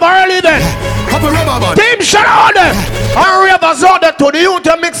 to 12 early then. Team shut on them. And Raevas out there to the youth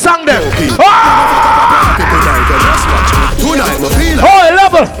and mix song them. Oh,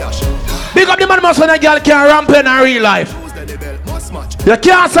 level. Big up the man must when a girl can ramp in real life. You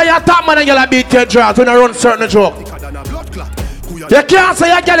can't say you're top man and you'll beat your draws when you run certain joke. You can't say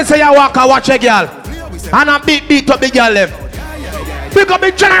your girl say you walk and watch a girl and a beat up the girl them. Big up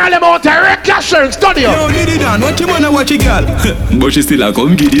the general amount of Rick Casher in studio. Yo, Lady Dan, what you wanna watch a girl? But she still a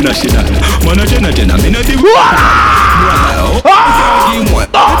come get in a shit. Man a jenna, me not the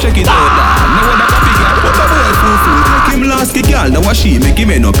check it out, no one a copy girl. What a boy fool, make him last the girl. Now what she make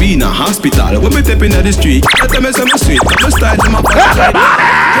him end up in a hospital. When me step in the street, I tell me some street, I'm a style them up.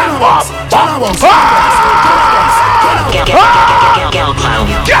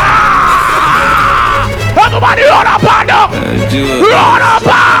 Everybody run up and down! Run up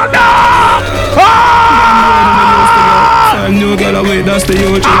and down! New girl away, that's the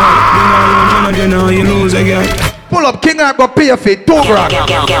youth. You lose again. Pull up King Hype, go pay your feet, 2 grand.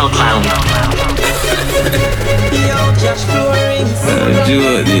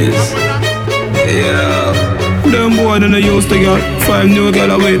 Do this. Yeah. Them boy than they used to get. 5 new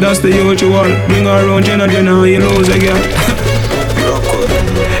girl away, that's the youth you want. Bring her around, Jenna, you lose again.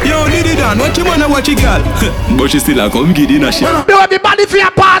 Yo, Lady Dan, what you wanna watch a girl? But she still a come get in a shit. Do everybody for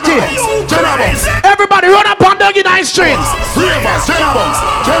your party. Everybody run up on the nice streets. Raevas, Jenna bounce,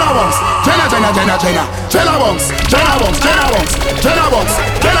 Jenna bounce, Jenna bounce, Jenna bounce, Jenna bounce,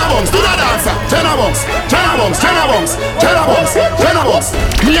 Jenna bounce, do the dancer, Jenna bounce, Jenna bounce, Jenna bounce, Jenna bounce, Jenna bounce.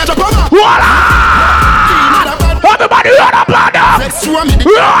 Me and the brother. Voila! Everybody run up and down. Run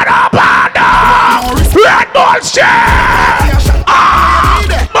up and down. Red Bull shit.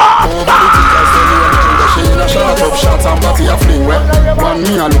 Shut up, shots and party a fling where one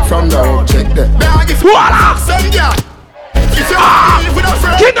me a look from the object there. Voila!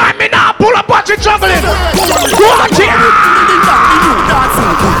 King Hype me now, pull up what you juggling. Watch it!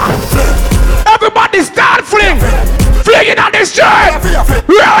 Everybody start fling. Flinging on the street.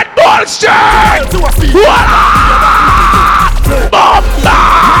 Red Bull street. Voila! Bomba!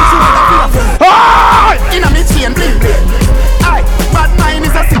 In a mid-chain bling. Aye, bad mind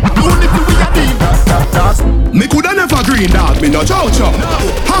is a sick. Only if we are deep. Me coulda never green dog, me no chow-chow.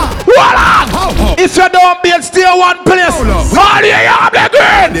 Voila! If you don't be stay one place, all you have the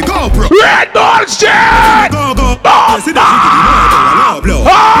green. The GoPro. Red Bull street. Go.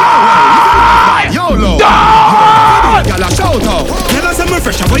 YOLO. Y'all a shout out. Tell us I'm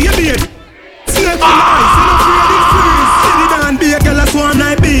fresh, how you beard? Snake for nice, you know free of this freeze. Silly down, be a girl a swarm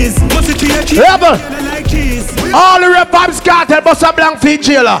like bees. Must it be a cheese? Like cheese. All the Raevas cartel bust a blank feet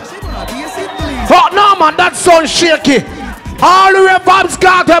jailer. Oh no man, that sound shaky. All the Raevas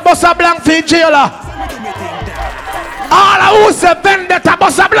cartel bust a blank feet jailer. All the who say vendetta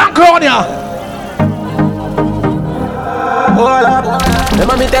bust a blank on ya. Hold up. Them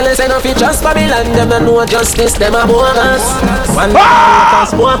a me tell you, say no fi trust Babylon. Them no know justice, them a bogus. One day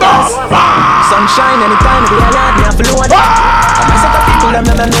cause bogus. Sunshine anytime we are yard, me a flow up. I set up people, them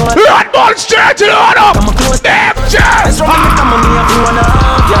never know. Red ball straight to the order. Come close, them chest. Come on, me a flow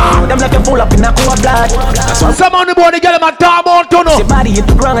up. Them like a full up in a cold blood. Some on the board, they get them a top out to know. Body hit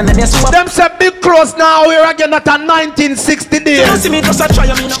the ground and then they swap. Them say big close now, we're again at a 1960 days. You see me just a try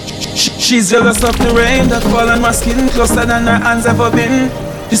me now. She's jealous of the rain that fall on my skin, closer than her hands ever been.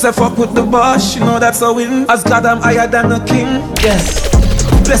 She said fuck with the boss, you know that's a win. As God I'm higher than the king, yes.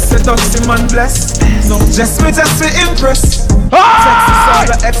 Blessed don't see man blessed. No, just me just to impress. Sex is all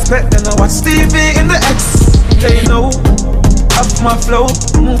I expect, then I watch TV in the X. They know, up my flow,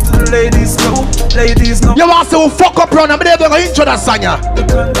 move to the ladies slow. Ladies know. You want to fuck up run, I'm never gonna intro that song.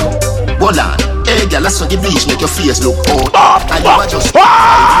 Hold on. Hey girl, that's what the bleach make your face look old. And you are just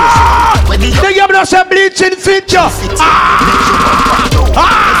they give us a bleaching feature.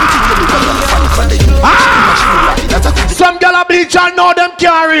 Some girl a bleach and know them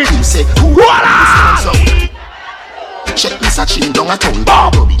carry. Check this a chin down a tongue.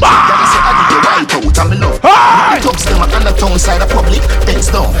 Bobby, say I do the right out and me love. Me talks them on the tongue side of public. Thanks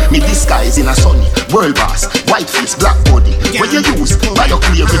down, me disguise in a sunny world boss, white face, black body. What you use? By your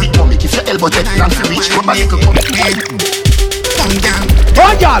clear with it comic. If your elbow take land to reach, go back to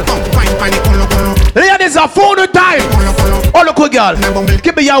oh girl, ladies are phone time. Oh look girl,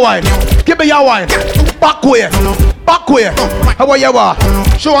 give me your wine, give me your wine. Back way, back way. How are you?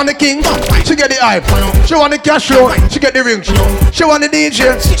 She want the king, she get the hype. She want the Cashflow, she get the ring. She want the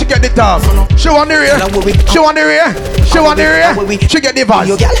DJ, she get the top. She want the rear, she want the rear, she want the rear, she get the van.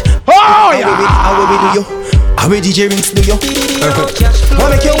 Oh yeah. How we do you? How we DJ rings do you?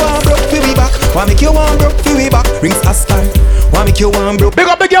 Wanna make you one broke, feel me back. Wanna make you one broke, feel me back. Rings a star. Wanna make you one broke. Big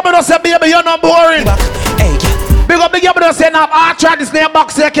up the girl, but say baby you're not boring. Hey, big up the girl, but say now I try this name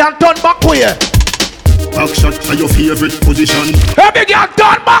box so you can turn back way. Back shot are your favorite position. Every girl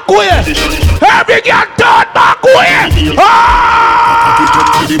turn back way. Every girl turn back way.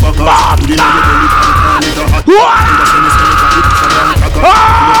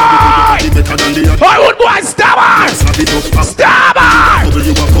 I would go and stab her. Stab her.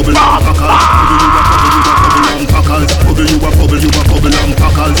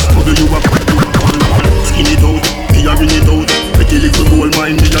 Skin it out, me a ring it out. Make a little gold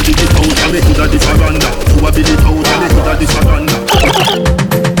mine, me a dig it out. I make good at the faranda. You a build it out, I make good at the faranda.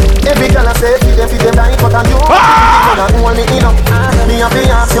 Every girl I say, feed them dying, but I'm you. You want me in up. Me a be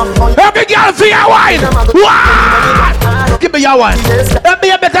ask you. Every girl for your wine. Give me your wine. Let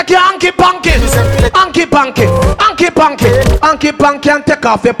me a better hanky panky. Hanky panky. Hanky panky. Hanky panky and take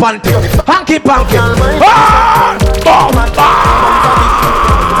off your panty. Hanky panky.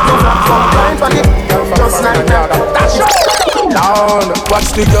 Down,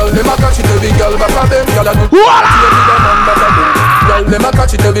 watch the girl, them a catch it, every girl back at them. Girl a do the man back at them. Girl, them a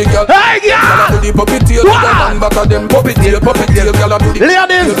catch it, every girl. Hey, girl a do the puppet tail, the man back at them. Puppet tail, girl a do the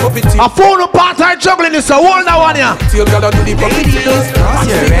ladies, a phone part I juggling this, a whole now one here. Tail, girl a do the puppet tail.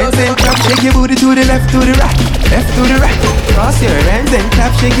 Cross your hands and clap, shake your booty to the left, to the right, left to the right. Cross your hands and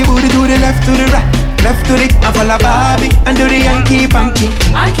clap, shake your booty to the left, to the right, left to the. I follow Bobby and do the Yankee Punky.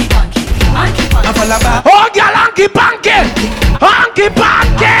 Oh, girl, hanky panky, hanky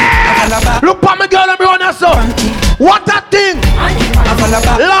panky. Look for me, girl, I'm running so. What a thing!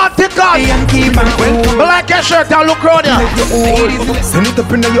 Lord, take off. Like your shirt, I look around here. Send it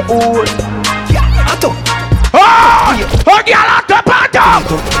up in your old. Oh, girl, at the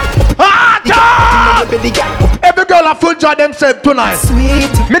bottom. Every girl a full joy themselves tonight.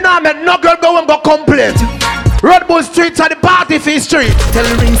 Sweet. Me nah make no girl go and go complain. Red Bull Streetz are the party for street. Tell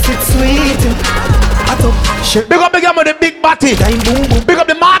the rings it's sweet. Big up the girl with the big body. Big up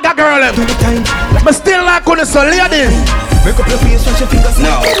the maga girl. But still like on the so ladies. Make up your face and your fingers.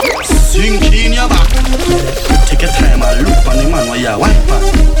 Now, sink in your back. Take your time and look on the man while you're white pass.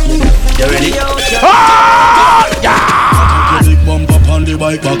 You ready? Oh, yeah. Big bump up on the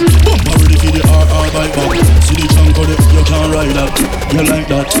bike back. Bumper ready for the RR bike back. See the chunk of it, you can't ride that. You like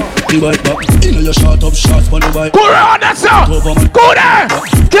that, the bike back. You know you shot up shots on the bike. Go around that sir. Go there.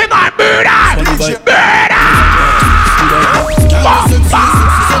 King on Buddha.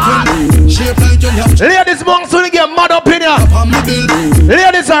 Ladies monks will get mad up in here.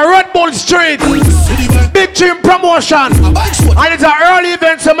 Ladies are Red Bull Street. Big Dream promotion. And it's an early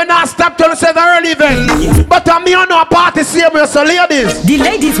event, so I'm not stop till it's an early event. But I'm here no party same way, so ladies. The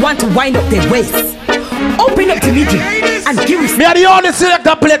ladies want to wind up their waist. Open up to me and give me. Me are the only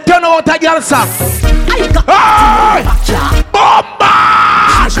selector play turn out a girl song. Bomba!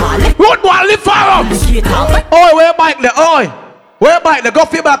 Good boy, lift fire up. Oi, where bike there? Oi. Where bike? Go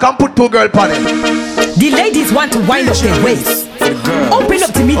feedback and put 2 girls on it. The ladies want to wind up their waist. Open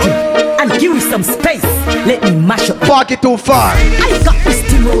up the middle and give me some space. Let me mash up. Park it too far. I got this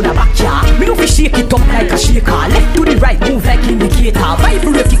thing round the backyard. Me don't fi shake it up like a shaker. Left to the right, move like indicator.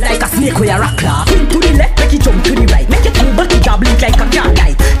 Vibrate it like a snake with a rocker. King to the left, make it jump to the right. Make it move back, it blink like a car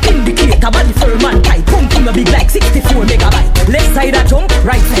light. Indicator, body firm and tight. Pump a big like 64 megabyte. Left side a jump,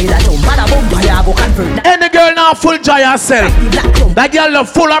 right side a jump. Bada bump, I go confirm. Any girl now full joy herself. That girl love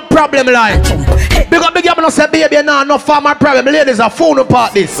full of problem like. Big up, no say baby now no for my problem. Ladies are phone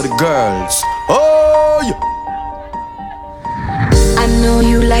apart this. For the girls. Oh yeah. I know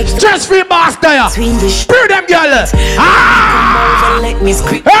you like just free boss there. Spirit them girls. Ah! Let me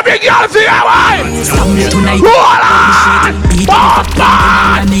scream. Every girl feel away. Hold on.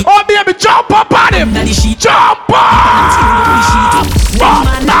 Oh baby, jump up on him. Jump up.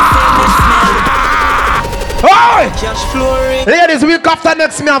 Hey! Ladies, week after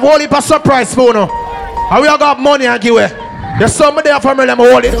next me have a whole heap of surprise for you. And we all got money and give away. There's somebody there for me, let me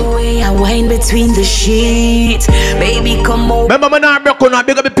hold it. The way I wind between the sheets, baby, come over. Remember, I'm not broken, I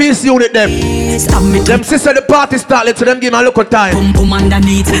big up the PC unit them. Them sister the party start, let's them give me a look of time. Boom, boom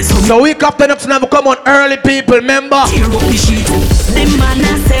underneath. So week after next time we come on early, people, remember? Tear up the sheet. The man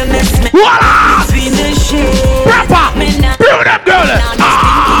I say let's make between the sheets. Proper! Build them, girl!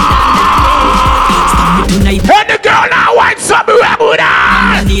 And the girl now wants something wrong with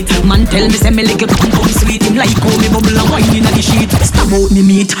her. Man tell me say me like a come sweet. Him like how me bubble and wine in the sheet. Stab out me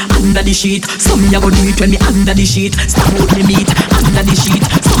meat under the sheet. Some me a go do it when me under the sheet. Stab out me meat under the sheet.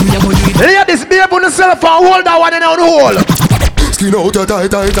 Some me a go do it. Ladies, be able to sell for hold that one in the hole. Skin out a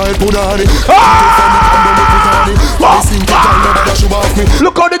tight punani.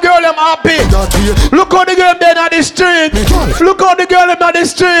 Look how the girl them happy. Look how the girl been on the street. Look how the girl them on the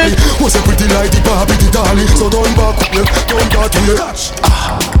street. Was a pretty like the Barbie the dolly. So don't back up, don't got you.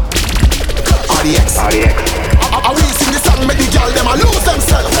 RDX. I will sing the song, make the girl them a lose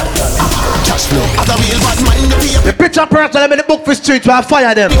themselves. Cashflow, as a real bad man, the picture person them in the book for street where I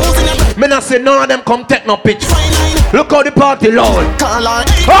fire them. Me not say none of them come take no pitch. Look how the party loud.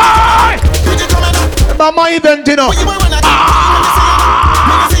 Hey! Mama event, you know.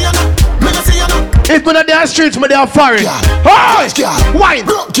 If me not there streets, me there foreign. Hey! Wine!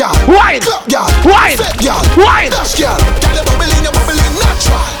 Wine! Wine! Wine!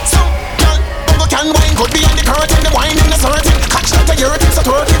 Can wine could be on the curtain, the wine in the certain. Catch that a year, it's a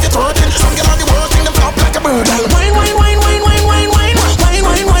twerk, it's a twerking. Some get on the work, in the flop like a bird. Wine, wine, wine, wine, wine, wine, wine, wine,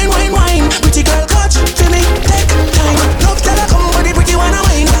 wine, wine, wine, wine. Pretty girl, catch, for me, take time. Love till I come, but the pretty one a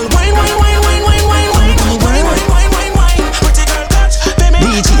wine. Wine, wine, wine, wine, wine, wine, wine, wine, wine, wine, wine, wine. Pretty girl, catch, for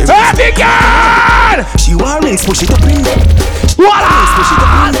me. Happy girl! She always push it up in there. Voila! Push it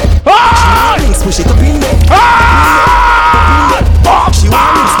up in there. She always push it up in there. She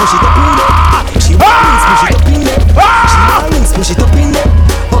always push it up in there. She always push it up in there. She always push it up in there.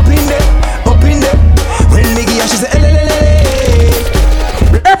 Up in there, up in there. When Miggy and she say,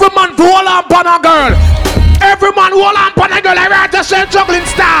 every man to hold on pan a girl. Every man hold on pan a girl. I write a shell juggling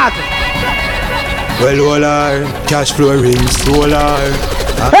start. Well, hold on, Cashflow rings, hold on.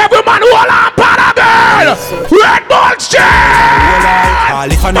 Every man hold on pan a girl. Red Bull street.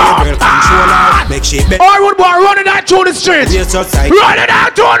 If I know girl control her, make shape. I would boy running out to the street. Running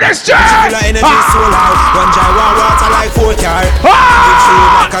out to the street. Energy so loud. One dry one water like 4 car. If she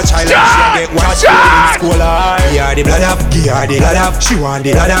like a child, she get watched in school. Give her the blood up, give her the blood up. She want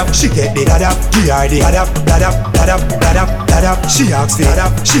the blood up, she get the blood up. Give her the blood up, blood up, blood up, blood up, blood up. She asks the blood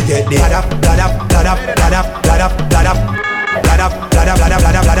up, she get the blood up, blood up, blood up, blood up, blood up, blood up, blood up, blood up, blood up,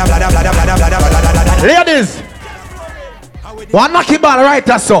 blood up, blood up, blood up, blood up, blood up, blood up. Ladies, one knocky ball right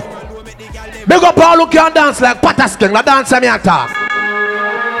there, so. Big up all who can dance like Patasking, la dance me attack.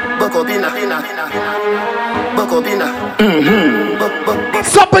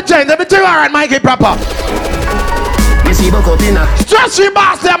 Supper Jane, let me tell you alright, Mikey proper. Stretchy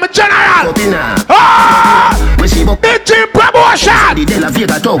boss, I'm a general. Big team promotion.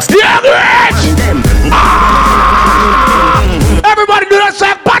 Yeah, great. Everybody do that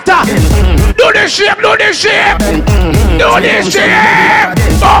like butter. Do this shape, do this shape. Do this shape.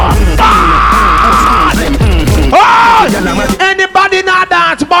 Anybody not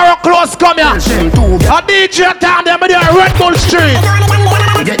dance, borrow clothes, come here. A DJ town, them in Red Bull Street.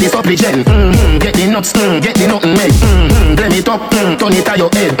 Get this up, Jen. Get the nuts, get the nothing made. Blame it up, turn it to your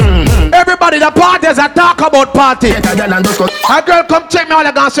head. Everybody, the parties I talk about party. A girl come check me all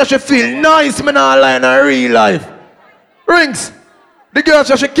again, so she feel nice, me not lie in her real life. Rings. The girl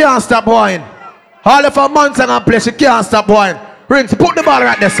says she can't stop wine. All of her months and play, she can't stop wine. Rings, put the ball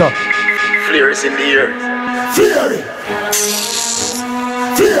right there, sir. Flares in the air. Flare.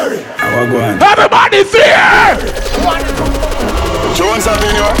 Everybody fear! Jones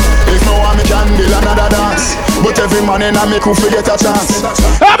Avenue, if no one me can build another dance, but every man in a me crew get a chance.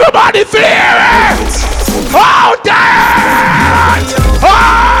 Everybody fear it! Oh damn!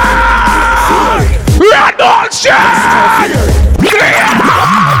 Oh! Red Bull shit!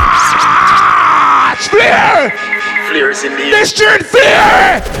 Fear! Flares in the The street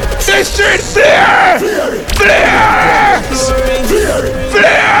fear! The street fear! Fear!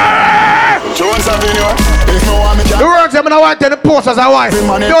 Fear! Jones Avenue, if no one me can. The words I'm gonna want to the post as a wife.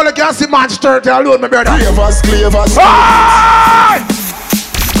 You only can see Manchester alone, my brother. Raevas.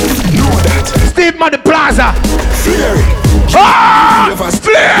 Know that. Steve Man the Plaza. Fear.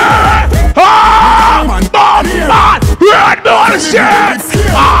 Fear! Man! Red Bull shit!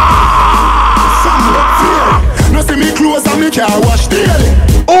 No see me close and me car wash daily.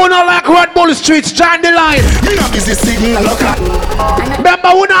 Who not like Red Bull Streetz? Join the line. Me not busy signal look at. Remember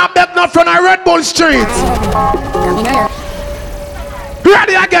who not beg not from a Red Bull Streetz?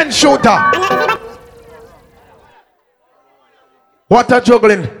 Ready again, shooter. What a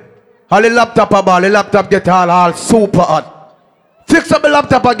juggling. All the laptop about the laptop get all super hot. Fix up the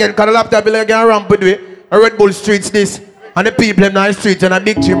laptop again, cause the laptop will again ramp with me. A Red Bull Streetz this. And the people in the streets and a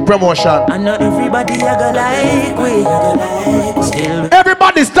big gym promotion. I know everybody I go like we. Still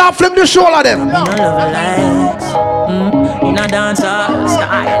everybody start fling the shoulder of them. You know love lights. In a dancer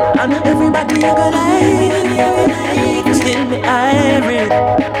style. I know everybody I go like. Still be hybrid.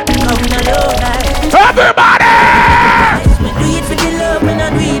 Now we know love lights. Everybody! Do it for the love, me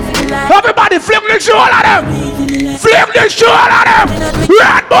not do it for the life. Everybody fling the shoulder of them. Fling the shoulder of them.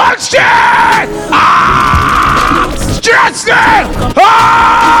 Red Bull shit! Streetz! Oh!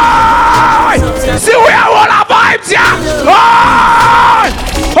 See we have all our vibes here! Oh!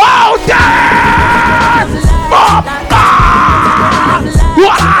 Oh damn!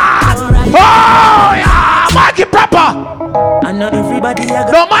 Oh yeah! Mikey Pepper! I know everybody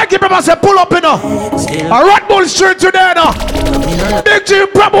no, Mikey Pepper say pull up, you know. A Red Bull Street today, no. Big G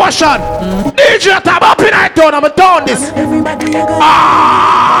promotion. DJ time up in that town, I'm a town this.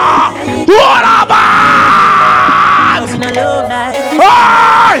 What about? Love life.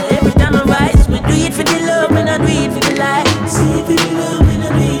 Every time I rise, we do it for the love, and I do it for the life. Do it for the love, and I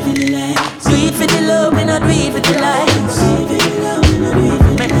do it for the life. Do it for the love, and I do it for the life.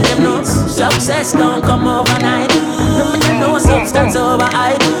 Make them know success don't come overnight. No substance over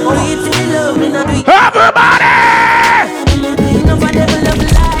I do it for the love, and I do it. Everybody! No for them love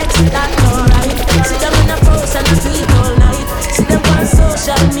life, that's alright. See them in a post and a tweet all night. See them on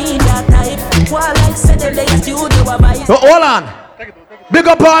social media type. While I said them they studio. Hold on. Big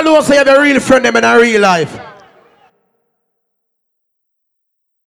up all those who have a real friend them in a real life.